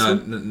 No, Trestle no,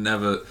 Spoon?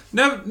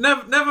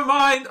 never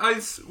mind. I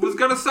was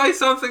going to say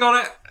something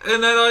on it,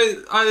 and then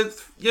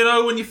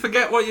I, when you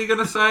forget what you're going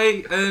to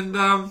say, and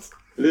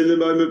And then the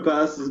moment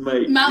passes,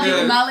 mate.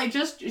 Marley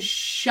just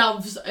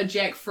shoves a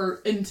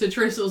jackfruit into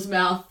Trestle's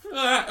mouth.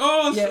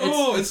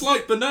 it's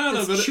like banana,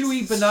 It's but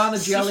chewy banana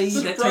jelly it's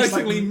that tastes like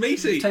surprisingly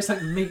meaty. Tastes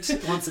like meat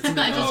once it's in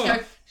the I just mouth.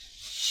 go,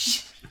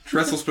 shh.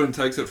 Trestlespoon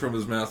takes it from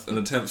his mouth and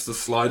attempts to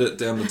slide it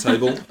down the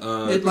table.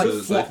 It like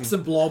to flops Zathan.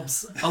 and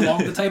blobs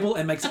along the table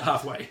and makes it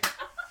halfway.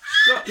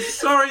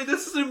 Sorry,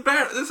 this is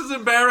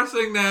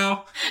embarrassing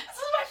now. This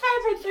is my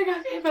favourite thing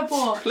I've ever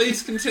bought.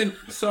 Please continue.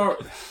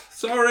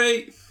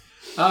 Sorry.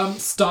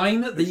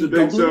 Stein, the It's a big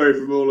goblin. sorry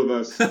from all of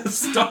us.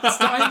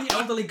 Stein, the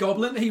elderly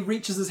goblin, he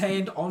reaches his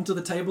hand onto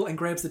the table and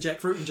grabs the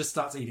jackfruit and just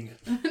starts eating it.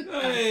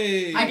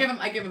 Hey. I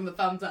give him a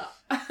thumbs up.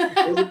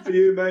 Wasn't for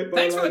you, mate.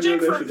 Thanks for the your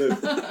jackfruit.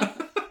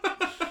 initiative.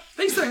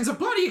 These things are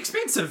bloody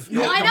expensive.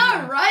 I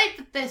know, right?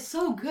 But they're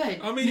so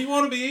good. I mean, you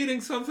want to be eating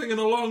something in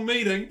a long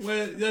meeting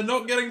where you're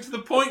not getting to the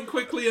point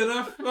quickly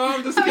enough. Oh,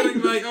 I'm just kidding,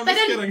 mate. I'm They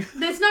just didn't- kidding.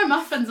 There's no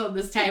muffins on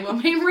this table. I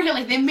mean,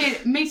 really, their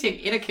meeting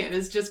etiquette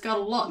has just got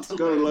a lot to It's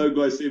got a learn.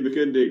 low glycemic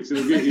index.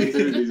 It'll get you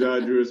through these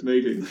arduous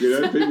meetings.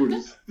 People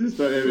just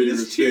don't have any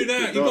Just respect. tune out.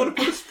 for You've got to time.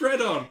 put a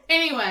spread on.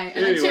 Anyway,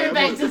 and I Anyway, turn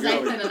back to I'm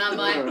not Zathan and I'm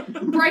like,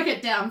 Alright. break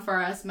it down for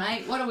us,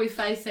 mate. What are we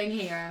facing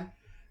here?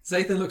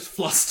 Zathan looks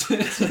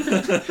flustered.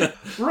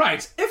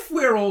 Right, if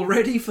we're all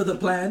ready for the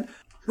plan,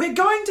 we're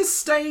going to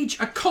stage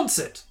a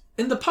concert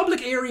in the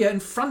public area in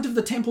front of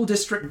the Temple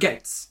District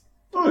gates.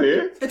 Oh,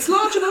 yeah? It's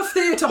large enough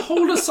there to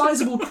hold a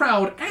sizable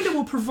crowd, and it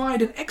will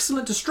provide an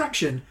excellent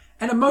distraction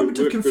and a moment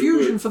of Good, good,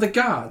 confusion good. for the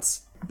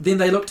guards. Then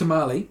they look to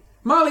Marley.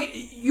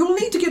 Marley, you'll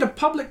need to get a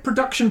public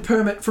production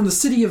permit from the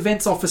city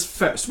events office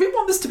first. We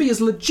want this to be as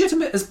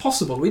legitimate as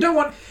possible. We don't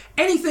want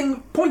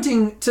anything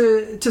pointing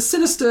to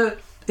sinister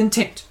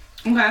intent.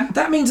 Okay.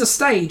 That means a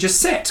stage, a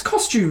set,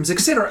 costumes,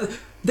 etc.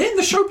 Then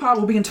the show part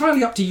will be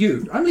entirely up to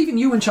you. I'm leaving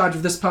you in charge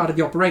of this part of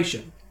the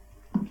operation.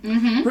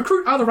 Mm-hmm.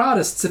 Recruit other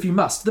artists if you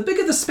must. The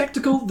bigger the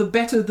spectacle, the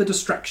better the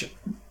distraction.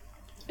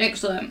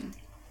 Excellent.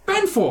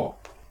 Banfor.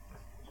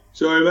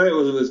 Sorry, mate, I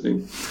wasn't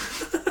listening.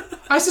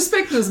 I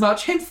suspected as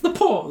much, hence the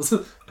pause.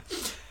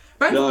 No,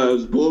 I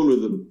was born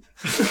with them.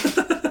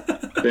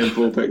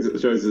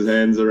 Banfor shows his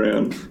hands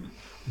around.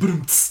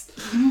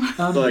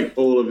 Like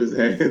all of his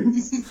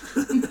hands.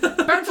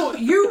 Banfor,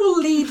 you will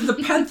lead the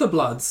Panther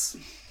Bloods.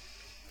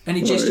 And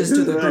he gestures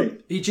to the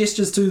group. He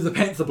gestures to the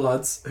Panther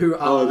Bloods, who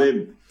are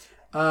them.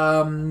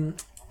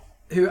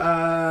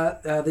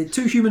 The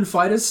two human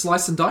fighters,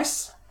 Slice and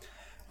Dice,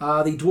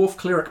 the dwarf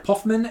cleric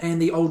Poffman,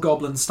 and the old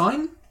goblin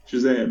Stein.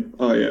 Shazam.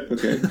 Oh yeah,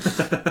 okay.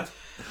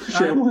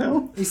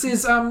 He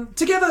says,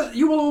 together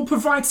you will all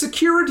provide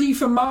security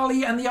for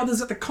Marley and the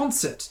others at the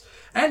concert,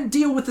 and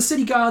deal with the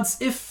city guards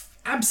if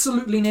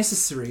absolutely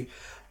necessary.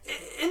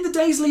 In the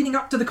days leading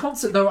up to the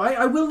concert, though,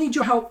 I will need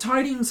your help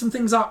tidying some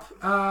things up.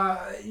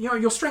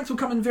 Your strength will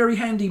come in very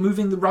handy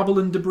moving the rubble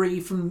and debris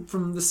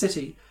from the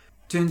city.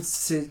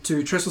 Turns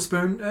to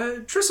Trestlespoon.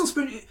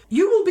 Trestlespoon,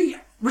 you will be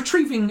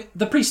retrieving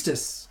the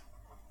priestess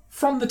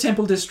from the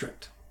temple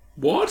district.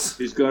 What?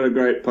 He's got a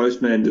great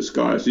postman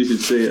disguise. You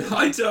should see it.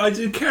 I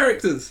do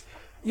characters.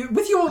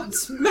 With your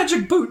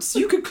magic boots,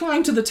 you could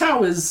climb to the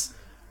towers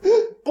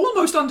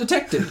almost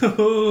undetected.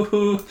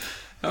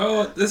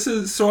 Oh, this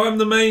is so. I'm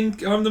the main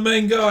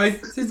guy.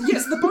 Says,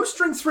 yes, the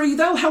Bowstring 3,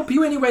 they'll help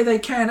you any way they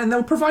can, and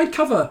they'll provide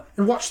cover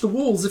and watch the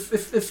walls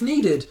if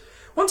needed.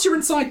 Once you're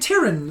inside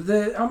Terran,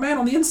 our man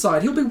on the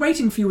inside, he'll be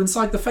waiting for you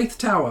inside the Faith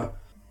Tower.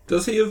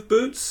 Does he have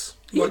boots?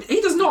 He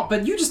does not,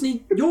 but you just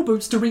need your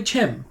boots to reach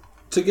him.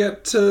 To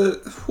get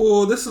to...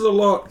 Whoa, this is a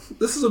lot.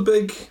 This is a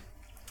big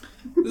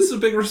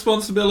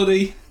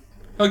responsibility.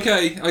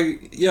 Okay,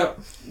 yeah.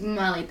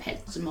 Marley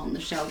pats him on the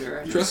shoulder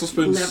and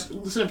Trestlespoon's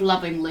sort of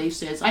lovingly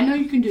says, I know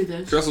you can do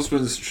this.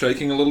 Trestlespoon's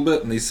shaking a little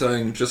bit, and he's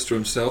saying just to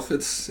himself,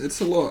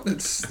 "It's a lot.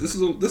 This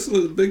is a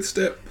big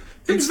step.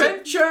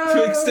 Adventure!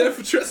 Big step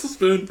for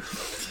Trestlespoon."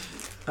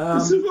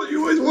 This is what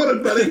you always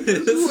wanted, buddy.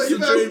 This is what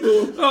you've asked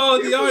for.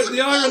 Oh, the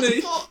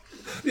irony!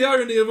 The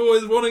irony of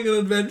always wanting an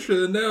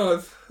adventure, and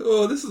now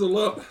this is a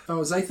lot.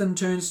 Oh, Zathan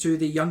turns to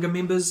the younger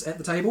members at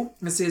the table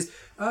and says,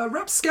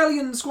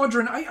 Rapscallion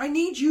Squadron, I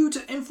need you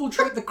to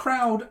infiltrate the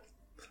crowd.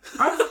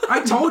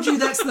 I told you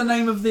that's the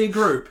name of their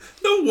group.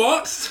 The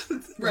what?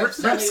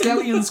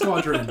 Rapscallion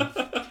Squadron.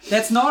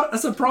 That's not a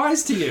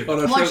surprise to you. Oh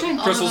no,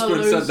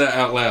 Trestlespoon said that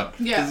out loud.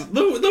 Yeah.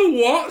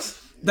 The what?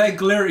 They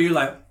glare at you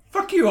like,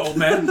 fuck you, old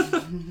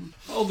man.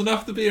 Old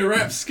enough to be a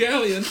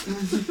rapscallion.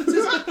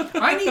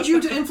 I need you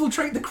to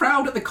infiltrate the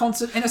crowd at the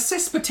concert and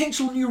assess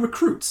potential new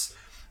recruits.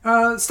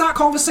 Start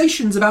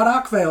conversations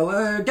about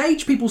Arkvale.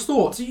 Gauge people's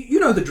thoughts. You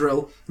know the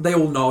drill. They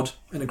all nod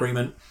in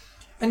agreement.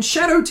 And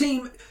Shadow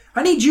Team,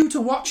 I need you to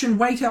watch and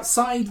wait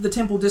outside the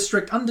Temple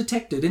District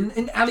undetected,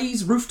 in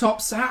alleys,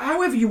 rooftops,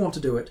 however you want to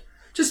do it.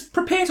 Just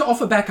prepare to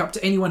offer backup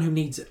to anyone who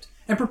needs it.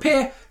 And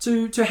prepare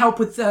to help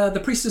with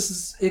the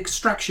priestess's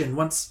extraction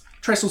once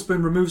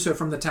Trestlespoon removes her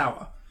from the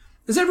tower.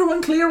 Is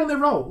everyone clear on their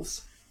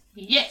roles?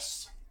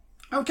 Yes.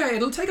 Okay,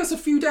 it'll take us a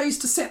few days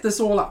to set this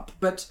all up,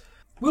 but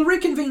we'll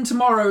reconvene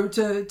tomorrow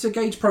to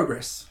gauge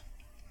progress.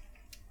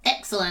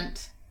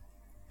 Excellent.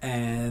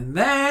 And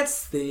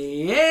that's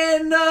the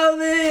end of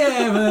the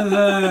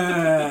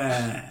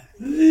episode.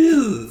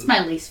 It's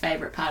my least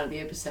favourite part of the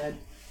episode.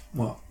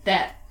 What?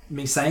 That.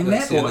 Me saying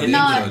That's that? Or the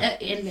ending?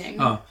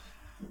 Ending. Oh.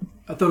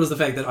 I thought it was the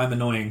fact that I'm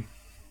annoying.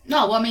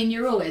 No, well, I mean,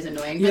 you're always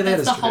annoying, but Yeah, that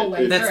that's is the true. whole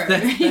way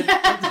That's through.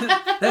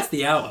 that's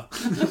the hour.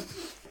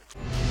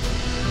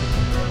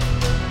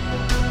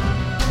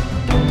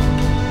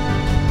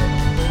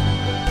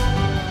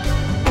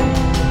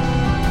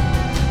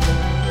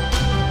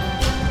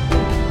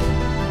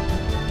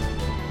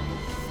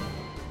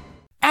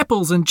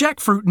 Apples and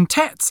jackfruit and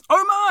tats.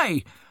 Oh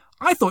my!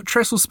 I thought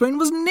Trestlespoon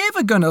was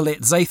never going to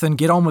let Zathan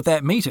get on with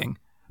that meeting.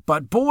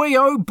 But boy,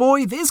 oh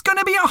boy, there's going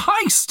to be a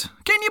heist!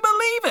 Can you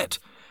believe it?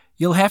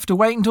 You'll have to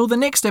wait until the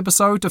next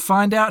episode to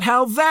find out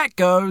how that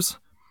goes.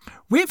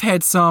 We've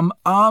had some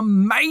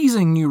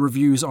amazing new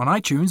reviews on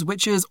iTunes,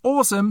 which is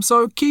awesome,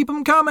 so keep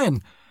them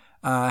coming.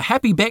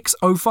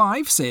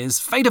 HappyBex05 says,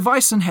 Fate of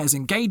Ison has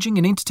engaging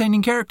and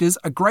entertaining characters,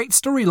 a great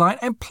storyline,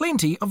 and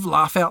plenty of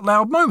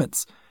laugh-out-loud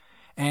moments.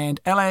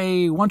 And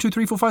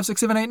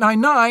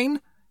LA12345678899,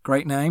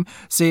 great name,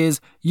 says,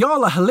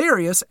 y'all are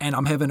hilarious and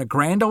I'm having a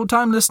grand old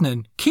time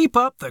listening. Keep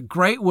up the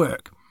great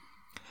work.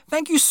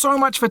 Thank you so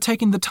much for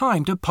taking the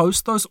time to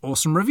post those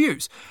awesome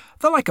reviews.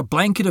 They're like a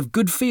blanket of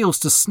good feels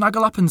to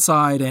snuggle up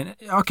inside and...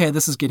 Okay,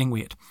 this is getting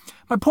weird.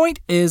 My point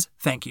is,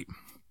 thank you.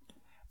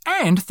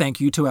 And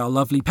thank you to our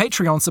lovely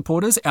Patreon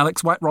supporters,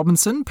 Alex White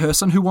Robinson,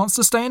 Person Who Wants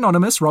to Stay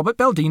Anonymous, Robert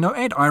Baldino,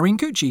 and Irene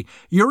Cucci.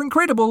 You're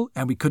incredible,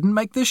 and we couldn't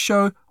make this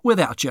show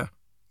without you.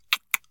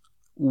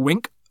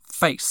 Wink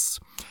face.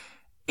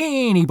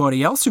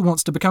 Anybody else who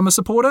wants to become a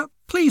supporter,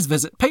 please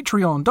visit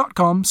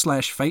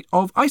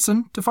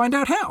patreon.com/fateofison to find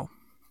out how.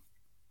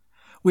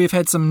 We've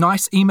had some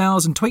nice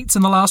emails and tweets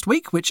in the last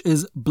week, which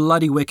is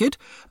bloody wicked.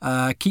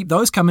 Keep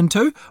those coming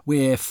too.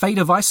 We're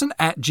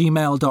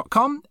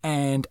fadeofison@gmail.com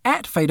and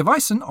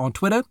 @fadeofison on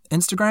Twitter,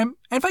 Instagram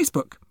and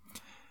Facebook.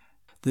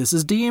 This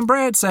is DM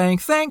Brad saying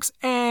thanks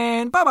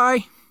and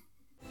bye-bye.